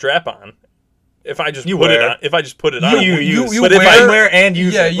 full on strap on? If I just You put it wear. on, if I just put it on, you but if wear- You I wear and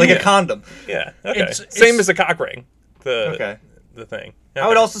use Yeah, it like you- a condom. yeah, okay, It's- same as a cock ring. Okay. The thing. I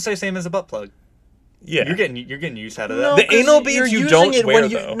would Okay. also say same as a butt plug. yeah. You're getting use out of that. No, The 'cause anal beads you're you using don't it wear,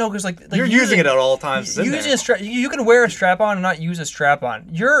 when though. No, because like You're using it at all times. It's in Using there. a strap, you can wear a strap on and not use a strap on.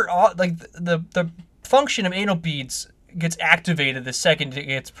 You're all, like the function of anal beads gets activated the second it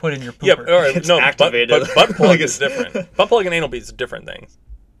gets put in your Yep. pooper. All right. It's No, activated. but butt plug Like is it's- different. Butt plug and anal beads are different things.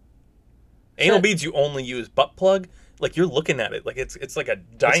 Anal Sure. beads you only use. Butt plug, like you're looking at it, like it's like a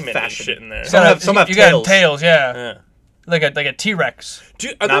diamond and fashion. shit in there. Some have you tails. got tails, yeah, Yeah. like a T-Rex.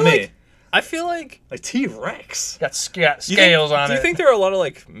 Are Not there, me. like, I feel like Like T-Rex. Got scales do you think, on Do it. you think there are a lot of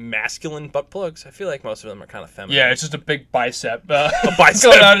like masculine butt plugs? I feel like most of them are kind of feminine. Yeah, it's just a big bicep, bicep.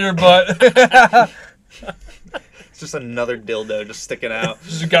 going out of your butt. It's just another dildo just sticking out.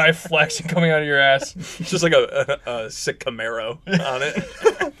 Just a guy flexing coming out of your ass. It's just like a sick Camaro on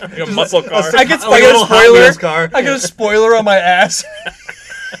it, like a muscle car. I get Like a little Hot spoiler. Wheels car. I got a spoiler on my ass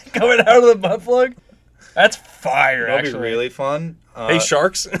coming out of the butt plug. That's fire, That'd be actually. really fun. Hey,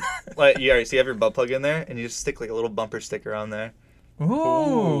 sharks! Like you already see, you have your butt plug in there, and you just stick like a little bumper sticker on there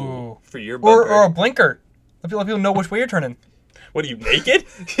Ooh. for your bumper. Or a blinker. Let people know which way you're turning. What are you naked?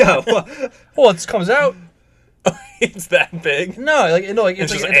 Yeah. Well, Well, it comes out. It's that big. No, like it's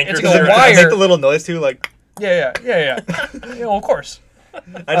It's like just it's anchored like to a your ass. I wire. make the little noise too. Like Yeah. Well, of course.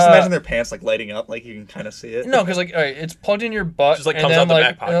 I just imagine their pants like lighting up, like you can kind of see it. No, because like all right, it's plugged in your butt, Just, like, and comes then out the like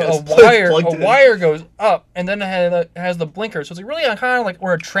back pocket. a It's plugged in. wire goes up, and then it has the blinker. So it's like really kind of like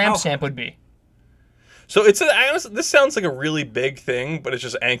where a tramp stamp would be. So this sounds like a really big thing, but it's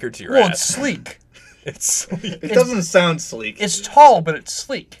just anchored to your Well, it's ass. sleek. It's It doesn't sound sleek. It's tall, but it's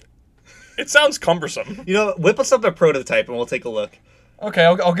sleek. it sounds cumbersome. You know, whip us up a prototype and we'll take a look. Okay,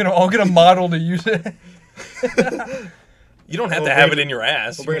 I'll get a model to use it. You don't have We'll to have bring it it- in your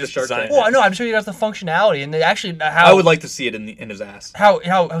ass. we'll bring You it to just Shark design Tank. it. Well, no, I'm sure you got the functionality and actually how I would like to see it in his ass.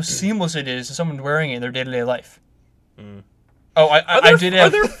 how seamless it is to someone wearing it in their day-to-day life. Mm. Oh, I did have. Are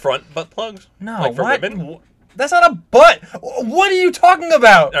there front butt plugs? No, like for what? women. That's not a butt. What are you talking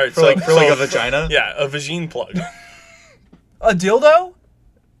about? All right, For like a vagina. Yeah, a vagine plug. A dildo?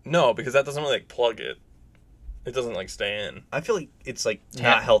 No, because that doesn't really like plug it. It doesn't like stay in. I feel like it's like Yeah.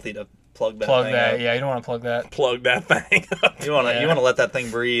 not healthy to plug that. Plug thing that. up. Yeah, you don't want to plug that. Plug that thing up. You want to Yeah. you want to let that thing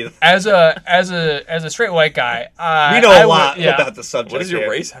breathe. As a straight white guy, We know I a lot would, yeah, about the subject. What does your here.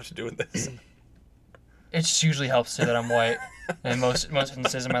 race have to do with this? It just usually helps to say that I'm white in most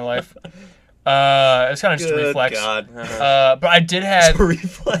instances in my life. It's kind of just a Good reflex. God. But I did It's have. a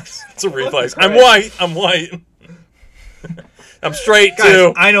reflex. It's a reflex. Christ. I'm white. I'm white. I'm straight Guys,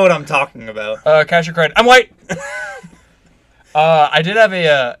 too. I know what I'm talking about. Cash your credit. I'm white. I did have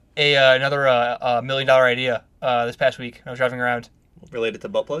another $1 million idea this past week. I was driving around. Related to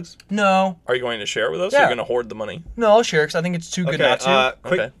butt plugs. No, Are you going to share it with us? Or Yeah. are you going to hoard the money? no, I'll share because I think it's too good not to.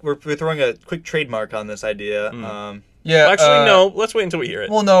 Quick. Okay. We're throwing a quick trademark on this idea. Yeah. Well, actually, no. Let's wait until we hear it.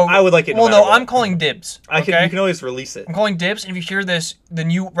 Well, no. I would like it no Well, matter no, what. I'm calling dibs. I can. okay? You can always release it. I'm calling dibs, and if you hear this, then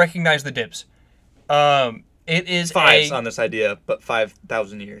you recognize the dibs. It is Fives on this idea, but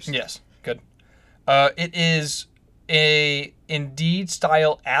 5,000 years. Yes, good. It is a Indeed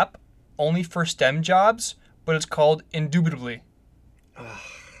style app only for STEM jobs, but it's called Indubitably.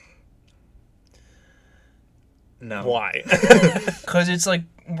 No. Why? Because it's like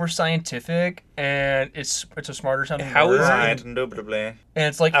more scientific and it's a smarter sounding How word. is it- Right, indubitably. And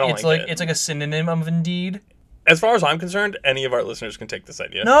it's like I don't it's like like it. it's like a synonym of Indeed. As far as I'm concerned, any of our listeners can take this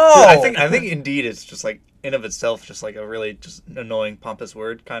idea. No, Dude, I think Indeed is just like in of itself just like a really just annoying pompous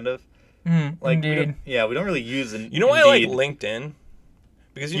word kind of. Like we Indeed. we don't really use You know why I like Indeed. LinkedIn?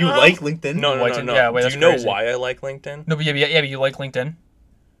 Because You know how- like LinkedIn? No, no, Why no, do- no. yeah, wait, Do that's you know crazy. why I like LinkedIn? No, but but you like LinkedIn.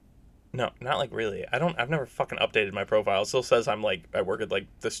 No, not like really. I've never fucking updated my profile. It still says I'm like I work at like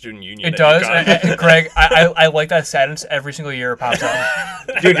the student union. It at does, UConn. Greg. I like that sentence every single year it pops up.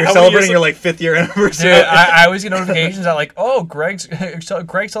 Dude, you're How many celebrating years- your like 5th year anniversary. Dude, I always get notifications that like, oh, Greg's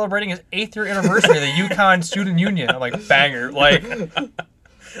celebrating his 8th year anniversary of the UConn Student Union. I'm like, banger. Like,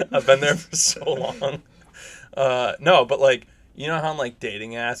 I've been there for so long. No, but like you know how on like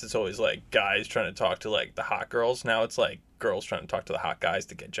dating apps it's always like guys trying to talk to like the hot girls. Now it's like girls trying to talk to the hot guys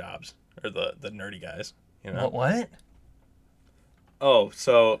to get jobs or the nerdy guys. You know? what? Oh,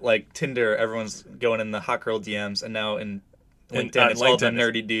 so like Tinder, everyone's going in the hot girl DMs, and now in LinkedIn, on it's all the LinkedIn,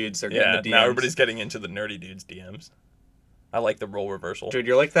 nerdy dudes are getting Yeah. the DMs. Now everybody's getting into the nerdy dudes DMs. I like the role reversal. Dude,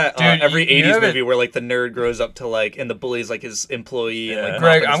 you're like that Dude, every you 80s haven't- movie where like the nerd grows up to like, and the bully's like his employee and Yeah. like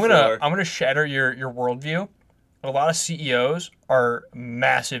Greg, mopping his floor. I'm gonna shatter your worldview. A lot of CEOs are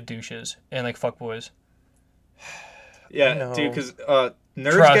massive douches and like fuckboys. Yeah, know. dude, because nerds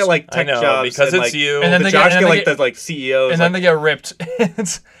Trust. get like I tech know jobs because and, it's like, you. And then the they jocks get- get and like they the like CEOs. And then they get ripped.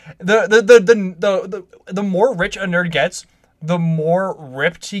 It's the more rich a nerd gets, the more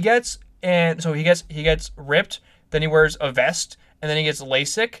ripped he gets, and so he gets ripped. Then he wears a vest, and then he gets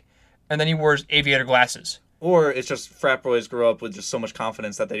LASIK, and then he wears aviator glasses. or it's just frat boys grow up with just so much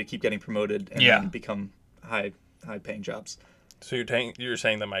confidence that they keep getting promoted and Yeah. then become high paying jobs. So you're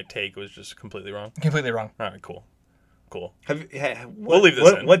saying that my take was just completely wrong? Completely wrong. All right, cool. What, leave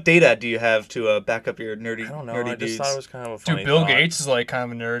this in. What data do you have to back up your nerdy? I don't know. Nerdy I just dudes? thought it was kind of a funny Dude, Bill thought. Gates is like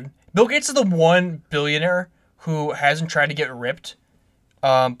kind of a nerd. Bill Gates is the one billionaire who hasn't tried to get ripped,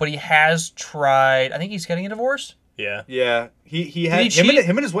 but he has tried. I think he's getting a divorce. Yeah. Yeah, he he had cheat?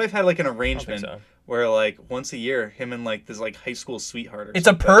 him and his wife had like an I don't arrangement think so. where like once a year, him and like this like high school sweetheart. Or It's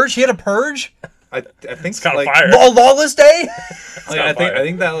a something. purge. He had a purge. I think It's kind like, of fire. A lawless day. like, kinda fire. I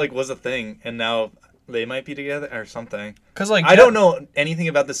think that like was a thing, and now they might be together or something. Because like I don't know anything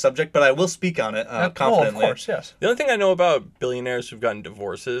about this subject, but I will speak on it Oh, confidently. of course, yes. The only thing I know about billionaires who've gotten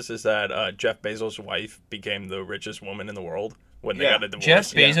divorces is that Jeff Bezos' wife became the richest woman in the world when they Yeah. got a divorce.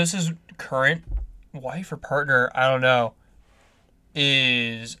 Jeff yeah. Bezos' current wife or partner, I don't know,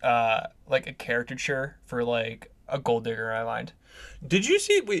 is like a caricature for like a gold digger in my mind. Did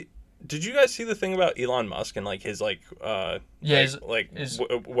you guys see the thing about Elon Musk and like his Yeah,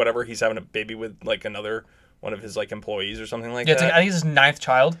 whatever he's having a baby with like another one of his like employees or something like yeah, it's that? like, I think it's his 9th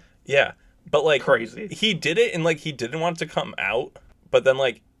child. Yeah, but like Crazy. he did it and like he didn't want it to come out, but then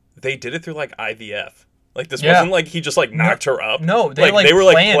like they did it through like IVF. Like this Yeah. wasn't like he just like knocked her up. No, they, like, they were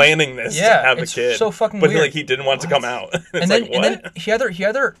like planned. planning this Yeah, to have a it's kid. so fucking but weird. like he didn't want it to come out. It's And then like what? and then he either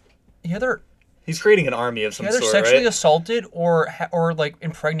He's creating an army of some sort, sexually right? assaulted or like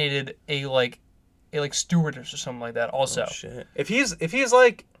impregnated a stewardess or something like that. Also, Oh, shit.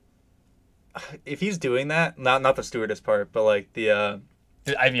 If he's doing that, not the stewardess part, but like the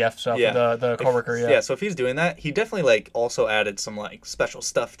the IVF stuff. Yeah. The coworker. yeah. So if he's doing that, he definitely like also added some like special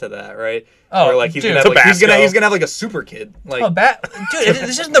stuff to that, right? Oh, or like he's dude. gonna have, like, he's Tabasco. gonna have like a super kid, like Oh, dude,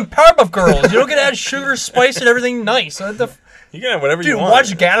 this isn't the Powerpuff Girls. You don't get to add sugar, spice, and everything nice. What the You can have whatever dude, you want.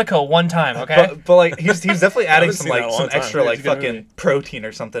 watch Gattaca one time, okay? but like he's definitely adding haven't some seen that like in a some long time. extra It's like a good fucking movie. protein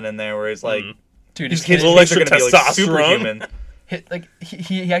or something in there where he's like Dude, his his kids, kid, Little kids are extra gonna be like testosterone. superhuman. like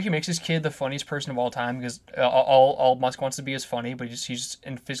he actually makes his kid the funniest person of all time because all Musk wants to be is funny, but he's just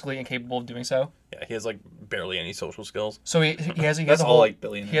physically incapable of doing so. Yeah, he has like barely any social skills. So he has That's a all whole like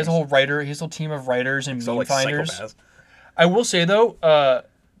billionaires. he has a whole writer, he has a whole team of writers and So meme like finders. psychopaths. I will say though,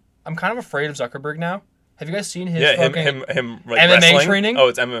 I'm kind of afraid of Zuckerberg now. Have you guys seen his Yeah, fucking him like MMA wrestling. training? Oh,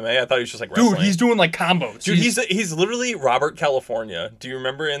 it's MMA. I thought he was just like wrestling. dude? He's doing like combos. Dude, he's literally Robert California. Do you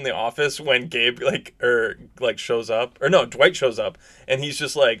remember in The Office when Gabe shows up, or no, Dwight shows up, and he's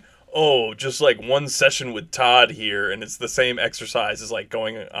just like, oh, just like one session with Todd here, and it's the same exercise as like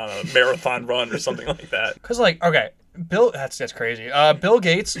going on a marathon run or something like that. Because like okay, that's crazy. Bill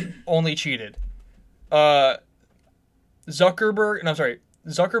Gates only cheated.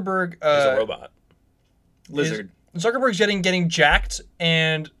 Zuckerberg. He's a robot. lizard. Zuckerberg's getting jacked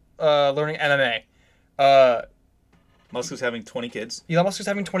and learning MMA. Musk was having 20 kids. Elon Musk is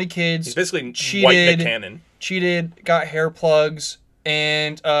having 20 kids. He's basically white cheated, Nick Cannon. cheated, got hair plugs,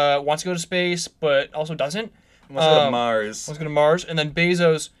 and wants to go to space, but also doesn't. Wants to go to Mars. Wants to go to Mars. And then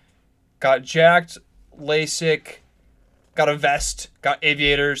Bezos got jacked, LASIK, got a vest, got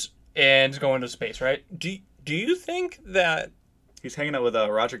aviators, and is going to space, right? Do you think that... He's hanging out with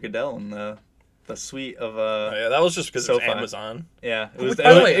Roger Goodell in the suite of Oh, yeah, that was just because it was SoFi. Amazon. Yeah, it was.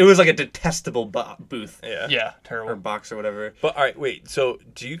 By the way- It was like a detestable booth Yeah. Yeah, or terrible. box or whatever. But all right, wait. So,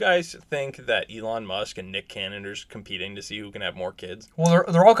 do you guys think that Elon Musk and Nick Cannon are just competing to see who can have more kids? Well,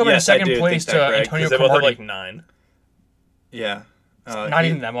 they're all coming Yes, in I second do place think that, to Greg, Antonio Because they both have Cromartie. like 9. Yeah, Not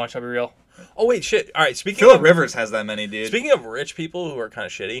even that much, I'll be real. Oh wait, shit. All right. Philip Rivers has that many, dude. Speaking of rich people who are kind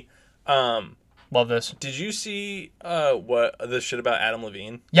of shitty, Love this. did you see what the shit about Adam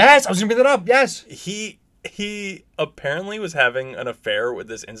Levine? Yes, I was going to bring that up. Yes. He apparently was having an affair with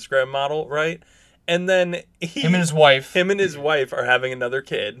this Instagram model, right? And then Him and his wife. him and his wife are having another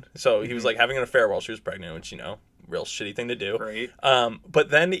kid. So he was like having an affair while she was pregnant, which real shitty thing to do. Great. But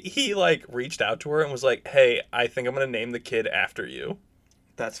then he like reached out to her and was like, "Hey, I think I'm gonna name the kid after you."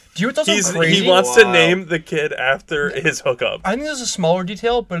 That's Do you know what's also crazy? He wants to Wow. name the kid after his hookup. I think this is a smaller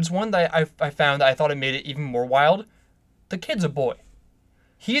detail, but it's one that I found that I thought it made it even more wild. The kid's a boy.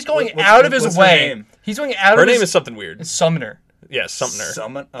 He's going What's out her- of his what's her way. name? He's going out Her of his... name is something weird. It's Sumner. Yeah, Sumner.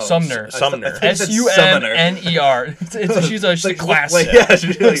 Sumner. Sumner. Sumner. She's a class. Like, yeah,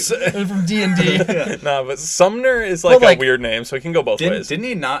 she's like, From D&D. No, but Sumner is like, But, like, a weird name, so it can go both ways. didn't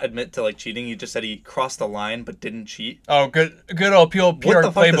he not admit to like cheating? He just said he crossed the line but didn't cheat. Oh, good old PR What the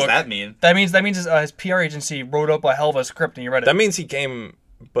playbook. fuck does that mean? That means his PR agency wrote up a hell of a script and you read it. That means he came,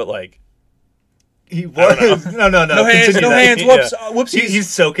 but like He was no. no hands, continue no that. hands. Yeah. Whoops, whoopsies. He's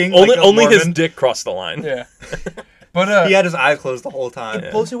soaking. only like a only his Mormon. dick crossed the line. Yeah. But He had his eyes closed the whole time.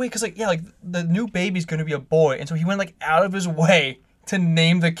 it blows me away because like the new baby's gonna be a boy, and so he went like out of his way to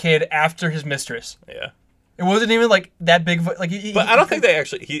name the kid after his mistress. Yeah. It wasn't even like that big. Like, But I don't think they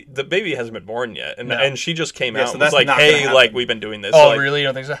actually. The baby hasn't been born yet, and No. and she just came Yeah, out so and was that's like, not gonna "Hey, happen. like we've been doing this." Oh, so, like, really? You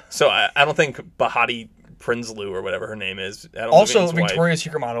don't think so? So I don't think Bahati Prinsloo or whatever her name is. Adam Also, Levine's wife- Victoria's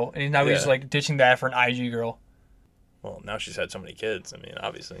Secret model, and now he's Yeah. like ditching that for an IG girl. Well, now she's had so many kids. I mean,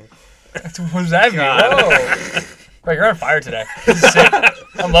 obviously. What does that mean? Whoa. Greg, you're on fire today. This is sick.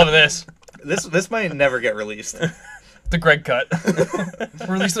 I'm loving this. This might never get released. The Greg cut.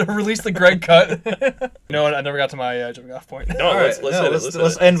 release the Greg cut. You know what? I never got to my jumping off point. No, All right, let's hit it, let's hit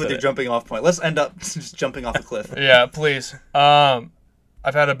it, end hit with your it. jumping off point. Let's end up just jumping off a cliff. Yeah, please. I've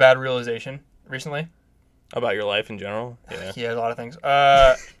had a bad realization recently. About your life in general. Yeah. Yeah, a lot of things.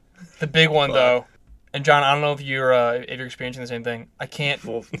 The big one though, and John, I don't know if you're experiencing the same thing. I can't.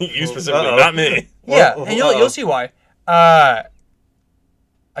 Well, You specifically, uh-oh. not me. Yeah, Well, and uh-oh. you'll see why.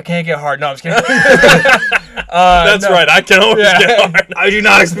 I can't get hard. No, I'm just kidding. That's no. right. I can always Yeah. get hard. I do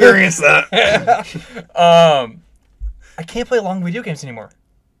not experience that. I can't play long video games anymore.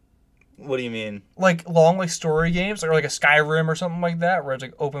 What do you mean? Like long like story games, or like a Skyrim or something like that, where it's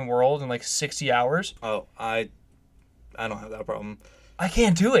like open world in like 60 hours. Oh, I don't have that problem. I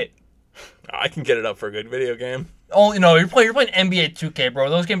can't do it. I can get it up for a good video game. Oh, you're playing NBA 2K, bro.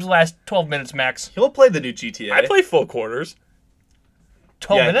 Those games last 12 minutes max. He'll play the new GTA. I play full quarters.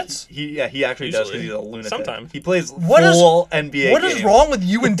 12 minutes? He actually does because Usually. he's a lunatic. Sometimes. He plays What is- full NBA What games. is wrong with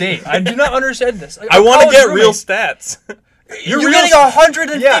you and Dave? I do not understand this. Like, I our want to college get real roommates- stats. You're real- getting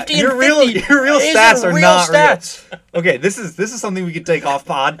 150 Yeah, your and real 50. your real These stats are real not stats. real. Okay, this is something we could take off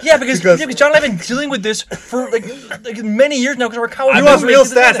pod. Yeah, because John and I have been dealing with this for like many years now because our college He roommates wants real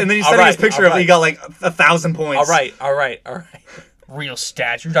did the stats, thing. and then you All send me this right, picture all of he right. got like 1,000 points. All right. Real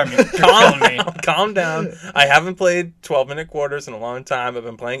stats. You're driving me. You're killing me. Calm down. I haven't played 12-minute quarters in a long time. I've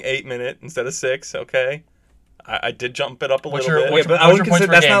been playing 8-minute instead of 6. Okay, I did jump it up a What's little your- bit. what's Yeah, but I What's would your points consider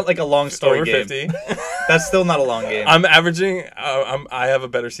per that's game? not like a long story Over game. 50. That's still not a long game. I'm averaging. I have a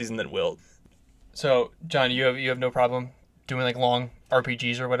better season than Wilt. So, John, you have no problem doing like long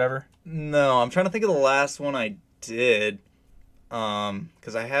RPGs or whatever? No, I'm trying to think of the last one I did.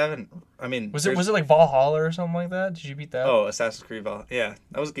 Because I haven't. I mean, Was it like Valhalla or something like that? Did you beat that? Oh, Assassin's Creed Valhalla. Yeah,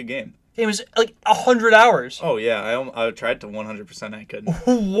 that was a good game. It was like 100 hours. Oh yeah, I tried to 100%. I couldn't.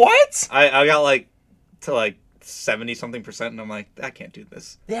 What? I got like to like 70 something percent, and I'm like, I can't do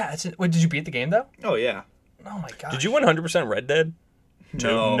this. Yeah. That's it. Wait, did you beat the game though? Oh yeah. Oh my god. Did you 100% Red Dead?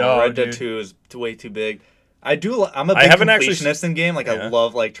 No, No, Red Dead dude. 2 is way too big. I'm a I big haven't actually completionist in game. Like I Yeah.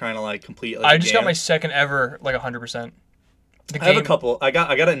 love like trying to like complete. Like, I a just got game. my second ever like 100%. The I have a couple. I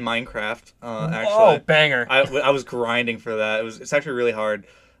got it in Minecraft. Actually, Oh, banger. I was grinding for that. It's actually really hard.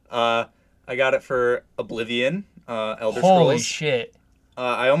 I got it for Oblivion, Elder Holy Scrolls. shit.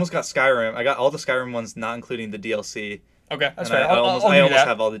 I almost got Skyrim. I got all the Skyrim ones, not including the DLC. Okay, that's And fair. I I'll almost, give I you almost that.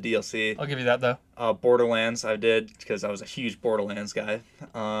 have all the DLC. I'll give you that though. Borderlands I did because I was a huge Borderlands guy.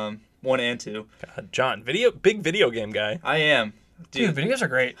 1 and 2. God, John, big video game guy. I am. Dude, video games are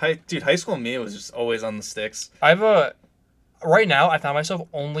great. High school me was just always on the sticks. Right now I found myself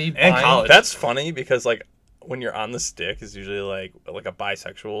only And buying. college. That's funny because like when you're on the stick is usually like a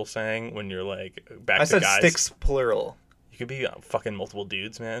bisexual saying. When you're like back I to said guys, sticks plural. you could be fucking multiple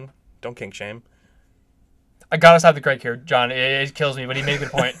dudes, man. Don't kink shame. I gotta stop the Greg here, John. It kills me, but he made a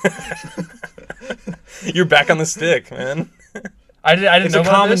good point. You're back on the stick, man. I didn't It's know a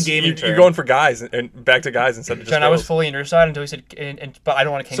about common this. gaming You're term. going for guys and back to guys instead of just John, I was girls. fully in your side until he said, but I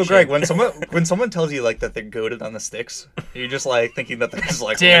don't want to kink So shame. Greg, when someone tells you like that they're goated on the sticks, you're just like thinking that they're just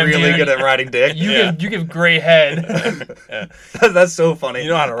like Damn, really dude. good at riding dick. Yeah. You give great head. Yeah. That's so funny. You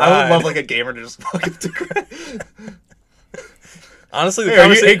know how to I would ride. love like a gamer to just walk up to Greg. Honestly, the Hey,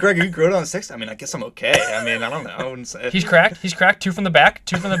 conversation. hey Greg, are you goated on the sticks? I mean, I guess I'm okay. I mean, I don't know. I wouldn't say. He's cracked. He's cracked. 2 from the back.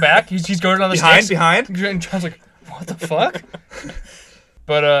 2 from the back. He's going on the behind, sticks. behind. And John's like, what the fuck?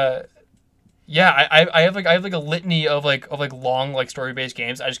 But yeah, I have like a litany of long like story based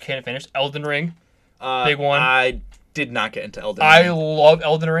games. I just can't finish. Elden Ring. Big one. I did not get into Elden I Ring. love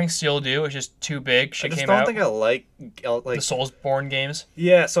Elden Ring. Still do. It's just too big. I Shit just came don't out. think I like The Soulsborne games.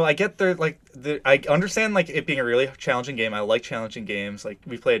 Yeah, so I get I understand like it being a really challenging game. I like challenging games. Like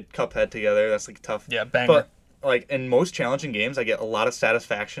we played Cuphead together. That's like tough. Yeah, banger. But like in most challenging games, I get a lot of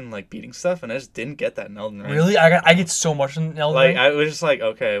satisfaction like beating stuff, and I just didn't get that in Elden Ring. Really, I get so much in Elden Like Ring. I was just like,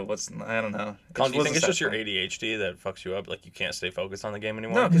 okay, I don't know. It Colin, do you think wasn't it's just your satisfying. ADHD that fucks you up? Like you can't stay focused on the game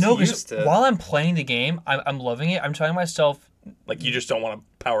anymore? No, 'cause No, you because used to. while I'm playing the game, I'm loving it. I'm telling myself, Like you just don't want to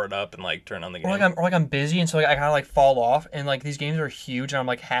power it up and like turn on the game. or like I'm busy, and so like, I kind of like fall off. And like these games are huge, and I'm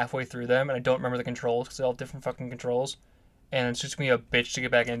like halfway through them, and I don't remember the controls because they all have different fucking controls. And it's just gonna be a bitch to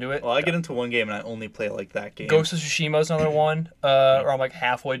get back into it. Well, I get into one game and I only play like that game. Ghost of Tsushima's another one, or I'm like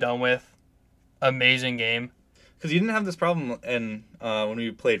halfway done with. Amazing game. Because you didn't have this problem in when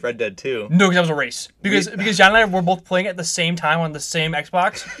we played Red Dead 2. No, because that was a race. Because John and I were both playing at the same time on the same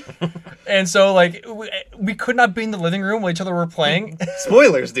Xbox, and so like we could not be in the living room while each other were playing.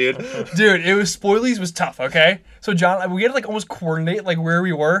 Spoilers, dude. Dude, it was spoilies was tough. Okay, so John, we had to like almost coordinate like where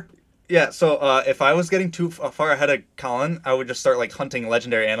we were. Yeah, so if I was getting too far ahead of Colin, I would just start like hunting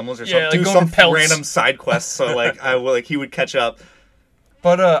legendary animals or Yeah, like do going some for pelts. random side quests. So like he would catch up,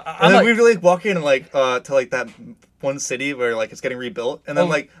 But and I'm then like, we'd like walk in like to like that one city where like it's getting rebuilt, and then Oh.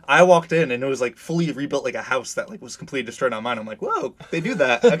 like I walked in and it was like fully rebuilt like a house that like was completely destroyed on mine. I'm like, whoa, they do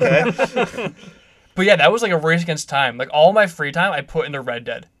that, okay? but yeah, that was like a race against time. Like all my free time, I put into Red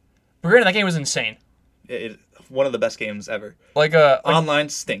Dead. But granted, that game was insane. One of the best games ever. Like Online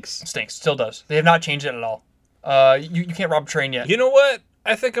stinks. stinks, still does. They have not changed it at all. You can't rob a train yet. You know what?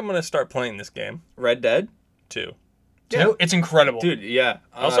 I think I'm gonna start playing this game Red Dead, too. Dude, it's incredible. dude. Yeah,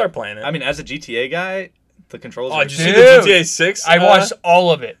 I'll start playing it. I mean, as a GTA guy, the controls. Oh, are did you see Dude. the GTA 6? I watched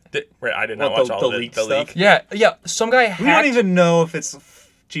all of it. Right, I did What, not watch the all of it. leaked The stuff? leak. Yeah. Some guy hacked. We don't even know if it's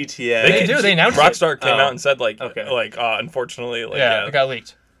GTA. They do, they announced it. Rockstar came Oh. out and said Okay. unfortunately, like Yeah, it got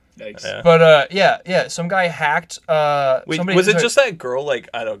leaked. Yikes. Yeah. But yeah. Some guy hacked. Wait, somebody, was it sorry. just that girl like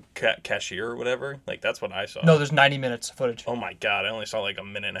at a cashier or whatever? Like that's what I saw. No, there's 90 minutes of footage. Oh my god, I only saw like a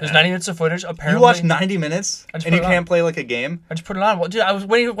minute and a There's half. 90 minutes of footage. Apparently, You watched 90 minutes I just and you put it on. can't play like a game. I just put it on. Well, dude, I was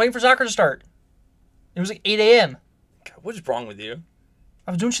waiting for soccer to start. It was like 8 a.m. God, what is wrong with you?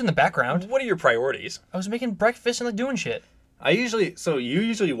 I was doing shit in the background. What are your priorities? I was making breakfast and like doing shit. You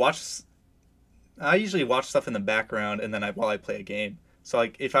usually watch. I usually watch stuff in the background and then while I play a game. So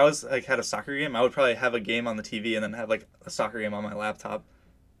like if I was like had a soccer game, I would probably have a game on the TV and then have like a soccer game on my laptop.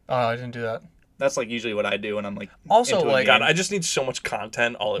 Oh, I didn't do that. That's like usually what I do when I'm like Also, into a like, game. God, I just need so much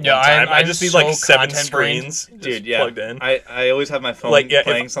content all at Yeah, one time. I I'm just need so like 7 content-brained. screens just Dude, yeah. plugged in. I always have my phone Like yeah,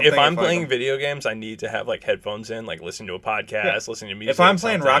 playing something. if I'm I playing don't- video games, I need to have like headphones in, like listen to a podcast, listen to music. if I'm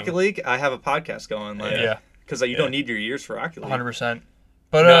playing something. Rocket League, I have a podcast going. Like, Yeah. Because you don't need your ears for Rocket League. 100%.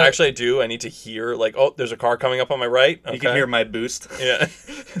 But No, actually I do. I need to hear like, oh, there's a car coming up on my right. Okay. You can hear my boost. Yeah.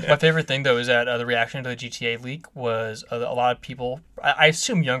 my favorite thing though is that the reaction to the GTA leak was a lot of people. I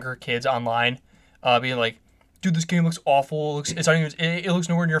assume younger kids online, being like, "Dude, this game looks awful. It's not even. It looks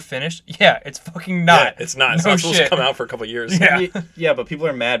nowhere near finished." Yeah, it's fucking not. Yeah, it's not. It's No not supposed to shit. come out for a couple of years. Yeah. Yeah, but people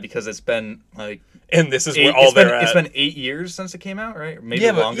are mad because it's been like And this is eight, where all they're at. it's been 8 years since it came out, right? Or maybe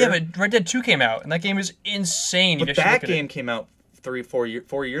Yeah, longer. but Red Dead 2 came out, and that game is insane. You But just should that look at it. game came out 4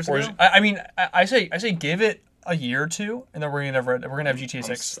 years Or ago. is- I mean, I say give it a year or two, and then we're gonna have GTA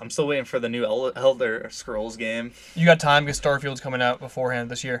 6. I'm still waiting for the new Elder Scrolls game. You got time because Starfield's coming out beforehand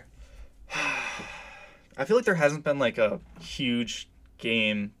this year. I feel like there hasn't been like a huge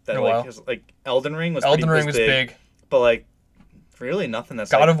game that In a like while. is, like Elden Ring was Elden pretty Ring was big. but like really nothing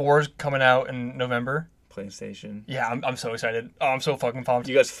that's God like of War's coming out in November. PlayStation. Yeah, I'm so excited. Oh, I'm so fucking pumped.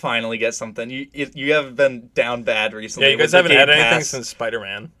 You guys finally get something. You have been down bad recently. Yeah, you guys with the haven't had Game anything Pass. since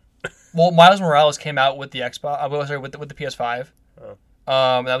Spider-Man. Well, Miles Morales came out with the Xbox. Sorry, with the PS5. Oh.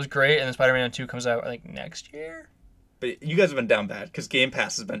 That was great, and then Spider-Man 2 comes out I think next year. But you guys have been down bad because Game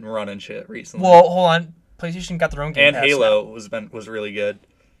Pass has been running shit recently. Well, hold on. PlayStation got their own Game and Pass Halo now. was really good.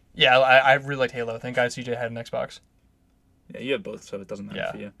 Yeah, I really liked Halo. Thank God CJ had an Xbox. Yeah, you have both, so it doesn't matter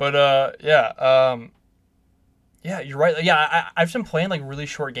Yeah, for you. but yeah, you're right. Yeah, I've been playing like really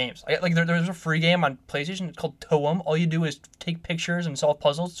short games. There's a free game on PlayStation. It's called Toem. All you do is take pictures and solve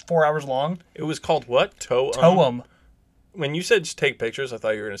puzzles. It's 4 hours long. It was called what? Toem. When you said just take pictures, I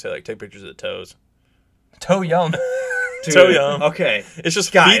thought you were going to say like take pictures of the toes. Toem. Dude, Young. Okay. It's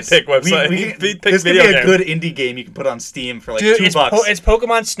just Guys, feed pick website. Feed pick this could video be a game. good indie game you can put on Steam for like Dude, $2. it's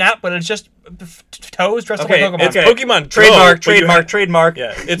Pokemon Snap, but it's just toes dressed Okay, up like Pokemon. It's Pokemon Trademark, Go, but you trademark.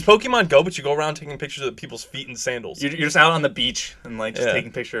 Yeah, it's Pokemon Go, but you go around taking pictures of people's feet and sandals. You're just out on the beach and like just Yeah.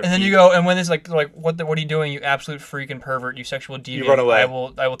 taking pictures. Of And then feet. you go, and when it's like what are you doing, you absolute freaking pervert, you sexual deviant? run away.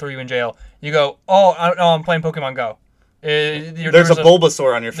 I will throw you in jail. You go, I'm playing Pokemon Go. There's a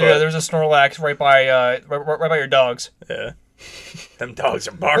Bulbasaur on your foot. Yeah, there's a Snorlax right by your dogs. Yeah, them dogs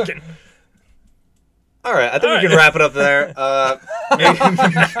are barking. All right, I think we can wrap it up there.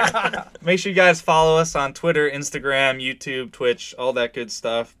 Make sure you guys follow us on Twitter, Instagram, YouTube, Twitch, all that good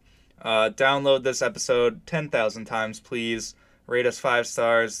stuff. Download this episode 10,000 times, please. Rate us 5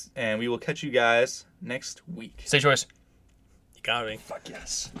 stars, and we will catch you guys next week. Stay choice. You got me. Fuck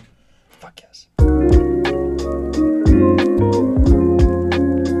yes. Fuck yes.